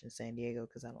Adventist church in San Diego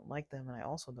because I don't like them. And I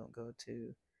also don't go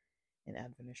to an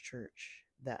Adventist church,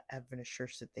 that Adventist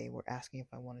church that they were asking if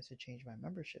I wanted to change my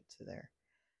membership to there.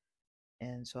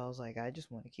 And so I was like, I just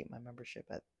want to keep my membership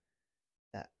at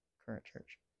that current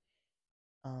church.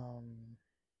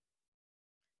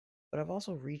 But I've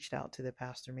also reached out to the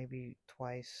pastor maybe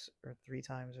twice or 3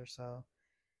 times or so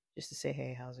just to say,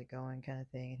 hey, how's it going, kind of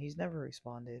thing. And he's never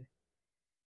responded.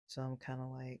 So I'm kind of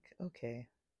like, okay,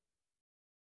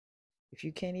 if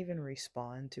you can't even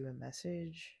respond to a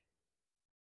message,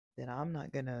 then I'm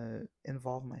not gonna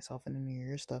involve myself in any of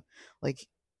your stuff. Like,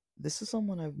 this is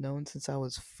someone I've known since I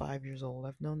was 5 years old.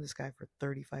 I've known this guy for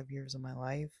 35 years of my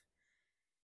life.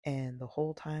 And the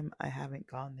whole time I haven't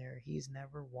gone there, he's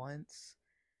never once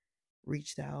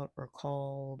reached out or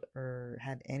called or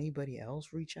had anybody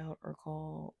else reach out or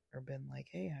call or been like,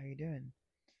 hey, how you doing?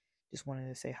 Just wanted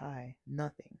to say hi.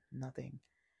 Nothing.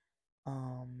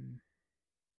 Um,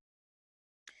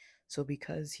 so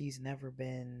because he's never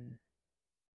been,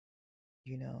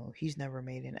 he's never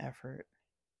made an effort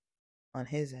on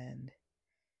his end,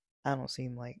 I don't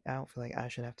feel like I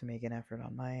should have to make an effort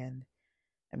on my end.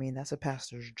 I mean, that's a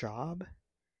pastor's job,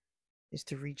 is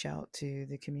to reach out to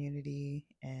the community.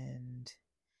 And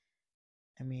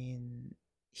I mean,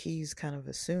 he's kind of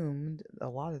assumed, a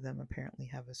lot of them apparently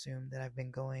have assumed that I've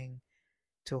been going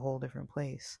to a whole different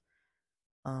place.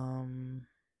 Um,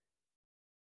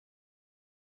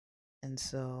 and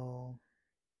so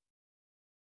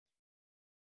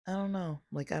I don't know.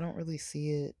 Like, I don't really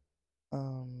see it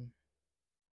um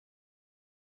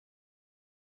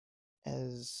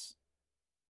as,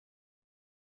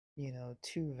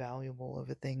 too valuable of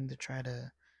a thing to try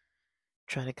to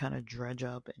kind of dredge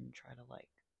up and try to like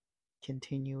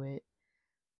continue it.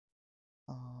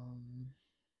 Um,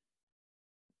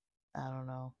 I don't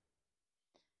know,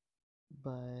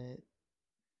 but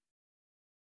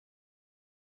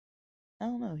I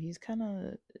don't know. He's kind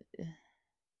of,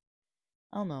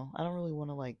 I don't know. I don't really want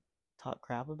to like talk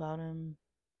crap about him,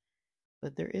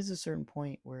 but there is a certain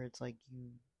point where it's like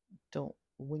don't,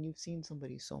 when you've seen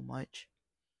somebody so much,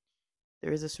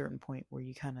 there is a certain point where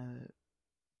you kind of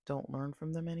don't learn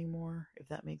from them anymore, if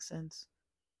that makes sense.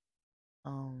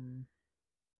 Um,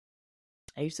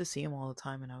 I used to see him all the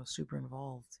time and I was super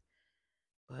involved,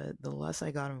 but the less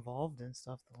I got involved in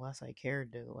stuff, the less I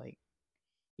cared to like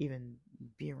even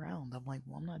be around. I'm like,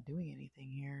 well, I'm not doing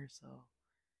anything here, so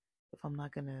if I'm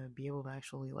not gonna be able to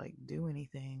actually like do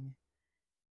anything,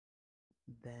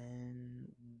 then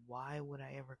why would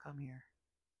I ever come here?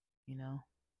 You know?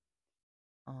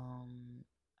 Um,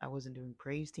 I wasn't doing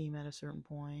praise team at a certain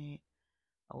point.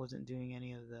 I wasn't doing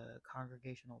any of the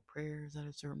congregational prayers at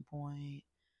a certain point.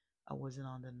 I wasn't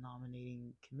on the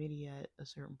nominating committee at a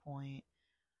certain point.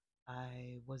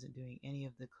 I wasn't doing any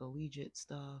of the collegiate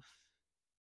stuff,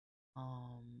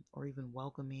 or even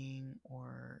welcoming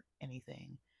or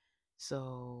anything.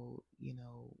 So,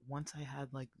 once I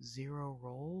had like zero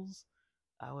roles,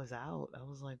 I was out. I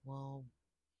was like, well,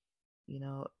 you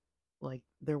know, like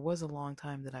there was a long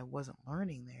time that I wasn't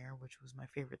learning there, which was my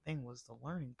favorite thing was the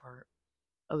learning part,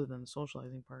 other than the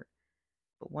socializing part.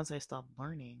 But once I stopped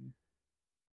learning,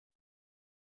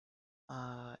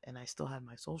 and I still had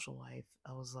my social life,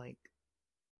 I was like,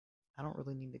 I don't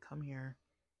really need to come here.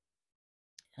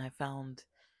 And I found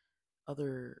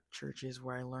other churches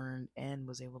where I learned and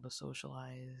was able to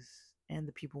socialize, and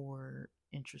the people were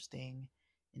interesting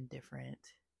and different.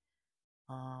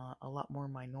 A lot more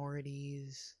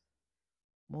minorities,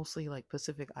 mostly like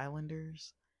Pacific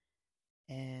Islanders,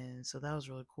 and so that was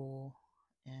really cool.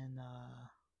 And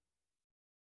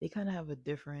they kind of have a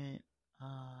different.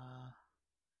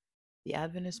 The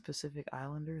Adventist Pacific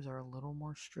Islanders are a little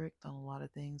more strict on a lot of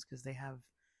things because they have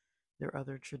their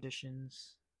other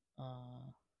traditions, uh,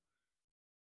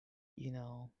 you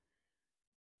know,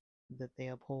 that they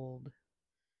uphold.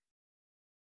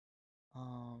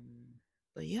 Um,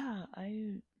 but yeah,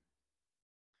 I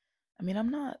mean,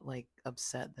 I'm not like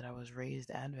upset that I was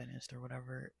raised Adventist or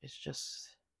whatever. It's just,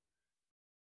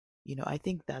 I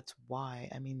think that's why.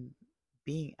 I mean,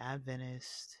 being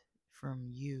Adventist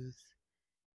from youth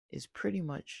is pretty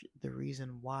much the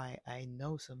reason why I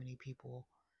know so many people.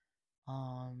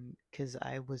 Because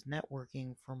I was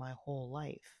networking for my whole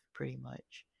life, pretty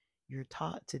much. You're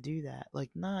taught to do that,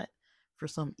 like not for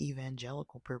some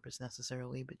evangelical purpose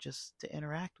necessarily, but just to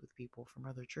interact with people from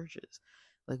other churches.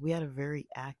 Like we had a very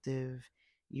active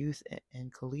youth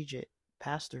and collegiate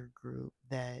pastor group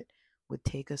that would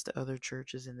take us to other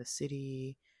churches in the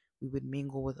city. We would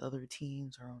mingle with other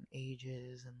teens our own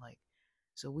ages, and like,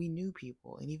 so we knew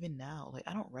people. And even now, like,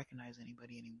 I don't recognize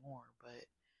anybody anymore, but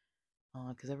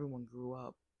because everyone grew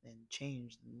up and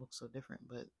changed and looks so different.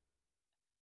 But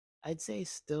I'd say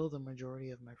still the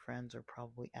majority of my friends are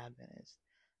probably Adventist.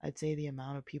 I'd say the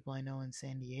amount of people I know in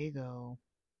San Diego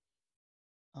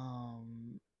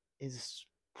um, is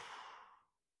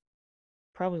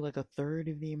probably like a third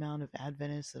of the amount of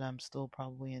Adventists that I'm still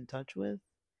probably in touch with,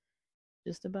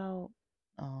 just about.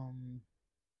 Um,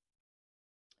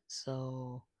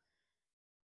 so,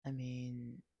 I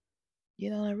mean,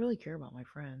 I really care about my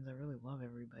friends. I really love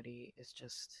everybody. It's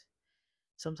just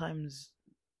sometimes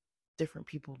different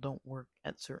people don't work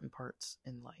at certain parts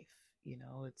in life.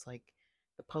 It's like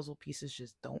the puzzle pieces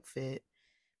just don't fit.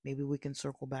 Maybe we can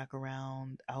circle back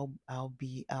around. I'll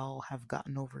have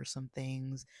gotten over some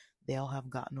things. They'll have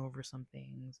gotten over some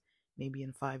things. Maybe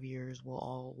in 5 years we'll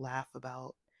all laugh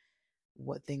about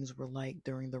what things were like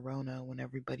during the Rona when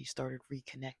everybody started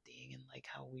reconnecting and like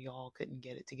how we all couldn't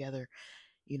get it together.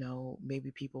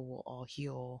 Maybe people will all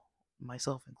heal,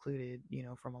 myself included,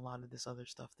 from a lot of this other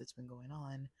stuff that's been going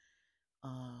on,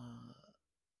 uh,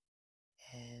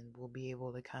 and we'll be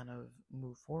able to kind of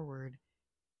move forward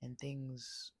and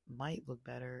things might look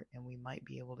better and we might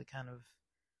be able to kind of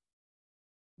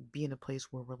be in a place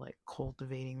where we're like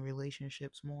cultivating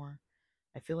relationships more.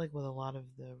 I feel like with a lot of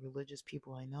the religious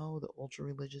people I know, the ultra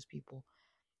religious people,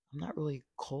 I'm not really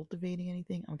cultivating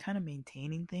anything. I'm kind of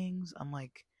maintaining things. I'm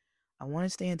like, I want to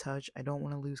stay in touch. I don't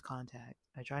want to lose contact.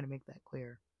 I try to make that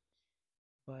clear.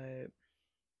 But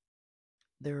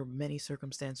there are many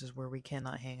circumstances where we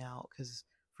cannot hang out because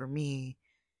for me,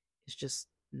 it's just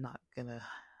not gonna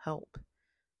help.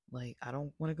 Like, I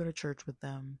don't want to go to church with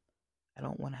them. I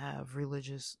don't want to have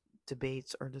religious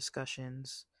debates or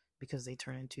discussions because they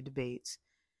turn into debates,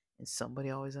 and somebody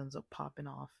always ends up popping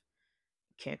off,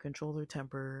 can't control their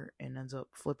temper, and ends up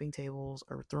flipping tables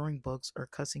or throwing books or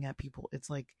cussing at people. It's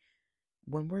like,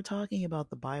 when we're talking about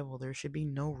the Bible, there should be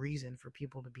no reason for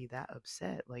people to be that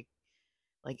upset. Like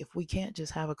if we can't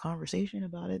just have a conversation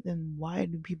about it, then why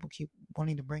do people keep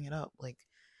wanting to bring it up? Like,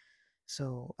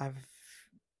 so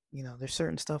there's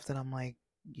certain stuff that I'm like,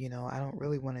 I don't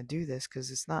really want to do this because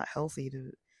it's not healthy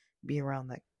to be around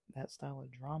that style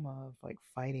of drama of like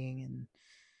fighting and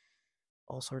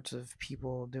all sorts of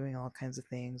people doing all kinds of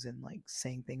things and like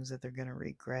saying things that they're gonna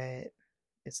regret.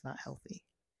 It's not healthy.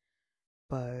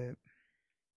 But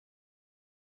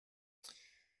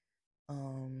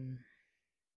um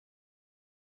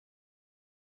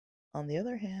on the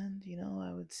other hand,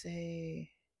 I would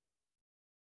say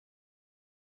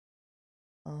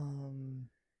um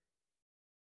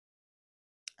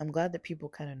I'm glad that people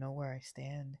kind of know where I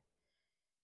stand.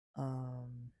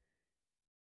 Um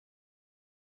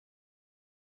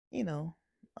you know,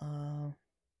 uh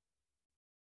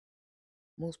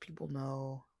most people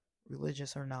know,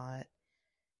 religious or not,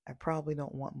 I probably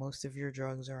don't want most of your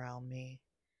drugs around me.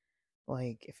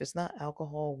 Like, if it's not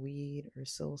alcohol, weed, or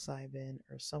psilocybin,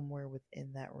 or somewhere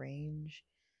within that range,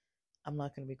 I'm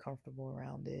not going to be comfortable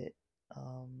around it.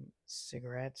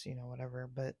 Cigarettes, whatever.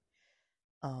 But,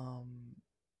 um,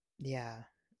 yeah,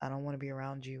 I don't want to be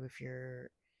around you if you're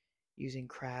using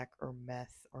crack or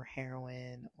meth or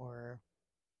heroin or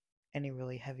any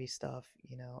really heavy stuff.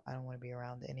 I don't want to be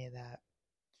around any of that.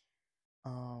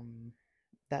 Um,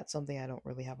 that's something I don't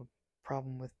really have a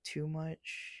problem with too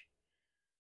much.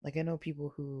 Like, I know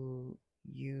people who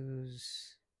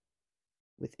use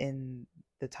within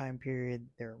the time period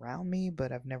they're around me,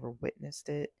 but I've never witnessed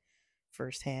it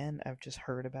firsthand. I've just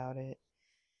heard about it.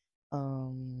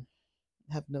 Um,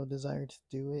 have no desire to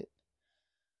do it.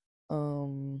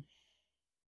 Um,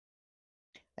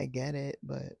 I get it,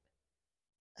 but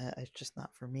it's just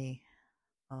not for me.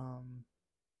 Um,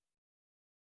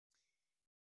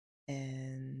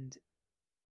 and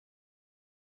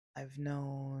I've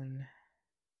known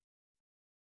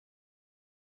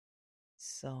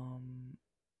some,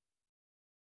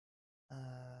 uh,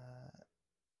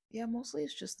 yeah, mostly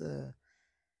it's just the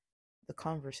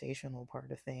conversational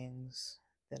part of things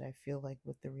that I feel like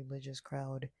with the religious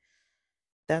crowd,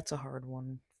 that's a hard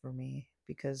one for me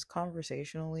because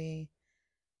conversationally,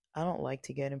 I don't like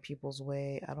to get in people's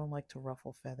way. I don't like to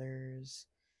ruffle feathers.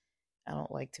 I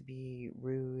don't like to be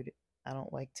rude. I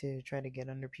don't like to try to get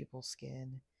under people's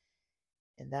skin.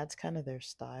 And that's kind of their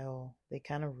style. They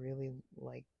kind of really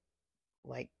like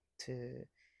to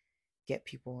get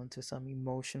people into some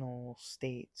emotional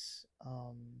states.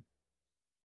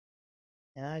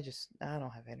 And I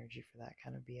don't have energy for that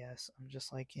kind of BS. I'm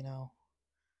just like,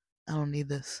 I don't need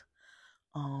this.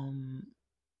 Um,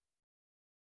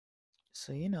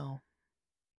 so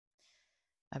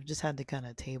I've just had to kind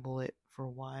of table it for a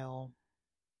while,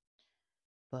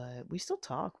 but we still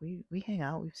talk. We hang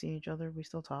out. We've seen each other. We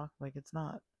still talk. Like, it's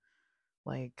not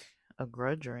like a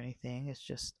grudge or anything. It's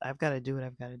just I've got to do what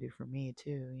I've got to do for me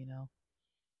too.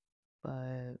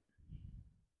 But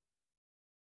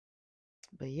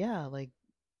yeah, like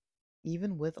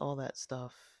even with all that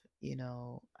stuff,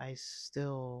 I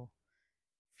still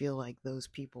feel like those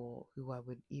people who I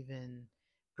would even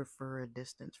prefer a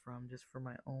distance from just for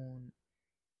my own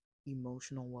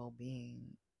emotional well-being,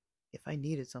 if I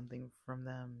needed something from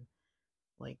them,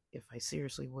 like if I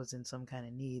seriously was in some kind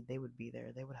of need, they would be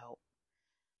there. They would help.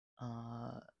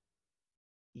 Uh,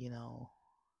 you know,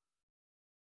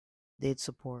 they'd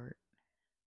support.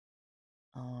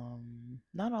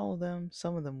 Not all of them.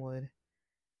 Some of them would.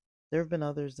 There have been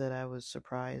others that I was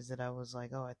surprised that I was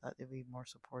like, oh, I thought they'd be more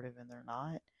supportive, and they're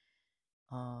not.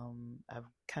 I'm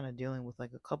kind of dealing with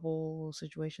like a couple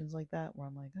situations like that where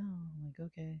I'm like,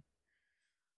 okay,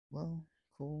 well,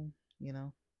 cool, you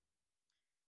know.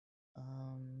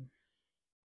 Um,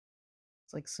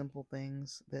 it's like simple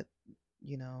things that,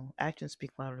 actions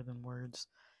speak louder than words.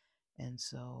 And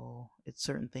so it's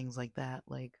certain things like that.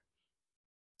 Like,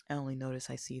 I only notice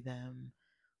I see them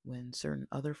when certain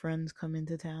other friends come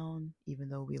into town, even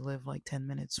though we live like 10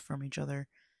 minutes from each other.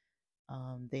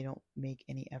 They don't make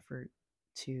any effort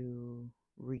to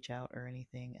reach out or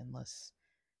anything unless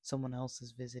someone else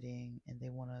is visiting and they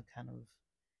want to kind of,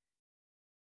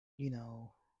 you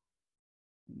know,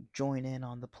 join in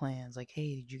on the plans. Like,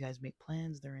 hey, did you guys make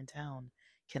plans? They're in town.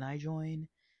 Can I join?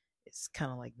 It's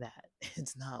kind of like that.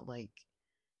 It's not like,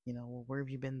 well, where have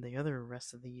you been the other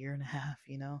rest of the year and a half?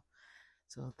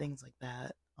 So things like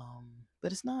that.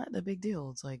 But it's not a big deal.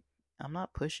 It's like I'm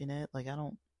not pushing it. Like, I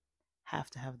don't have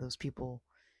to have those people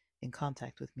in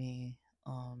contact with me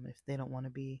if they don't want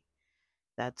to be.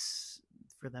 that's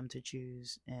for them to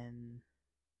choose. And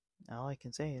all I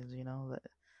can say is, that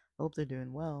I hope they're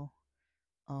doing well.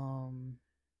 Um,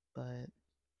 but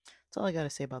that's all I gotta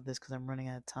say about this because I'm running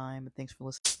out of time. But thanks for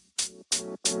listening.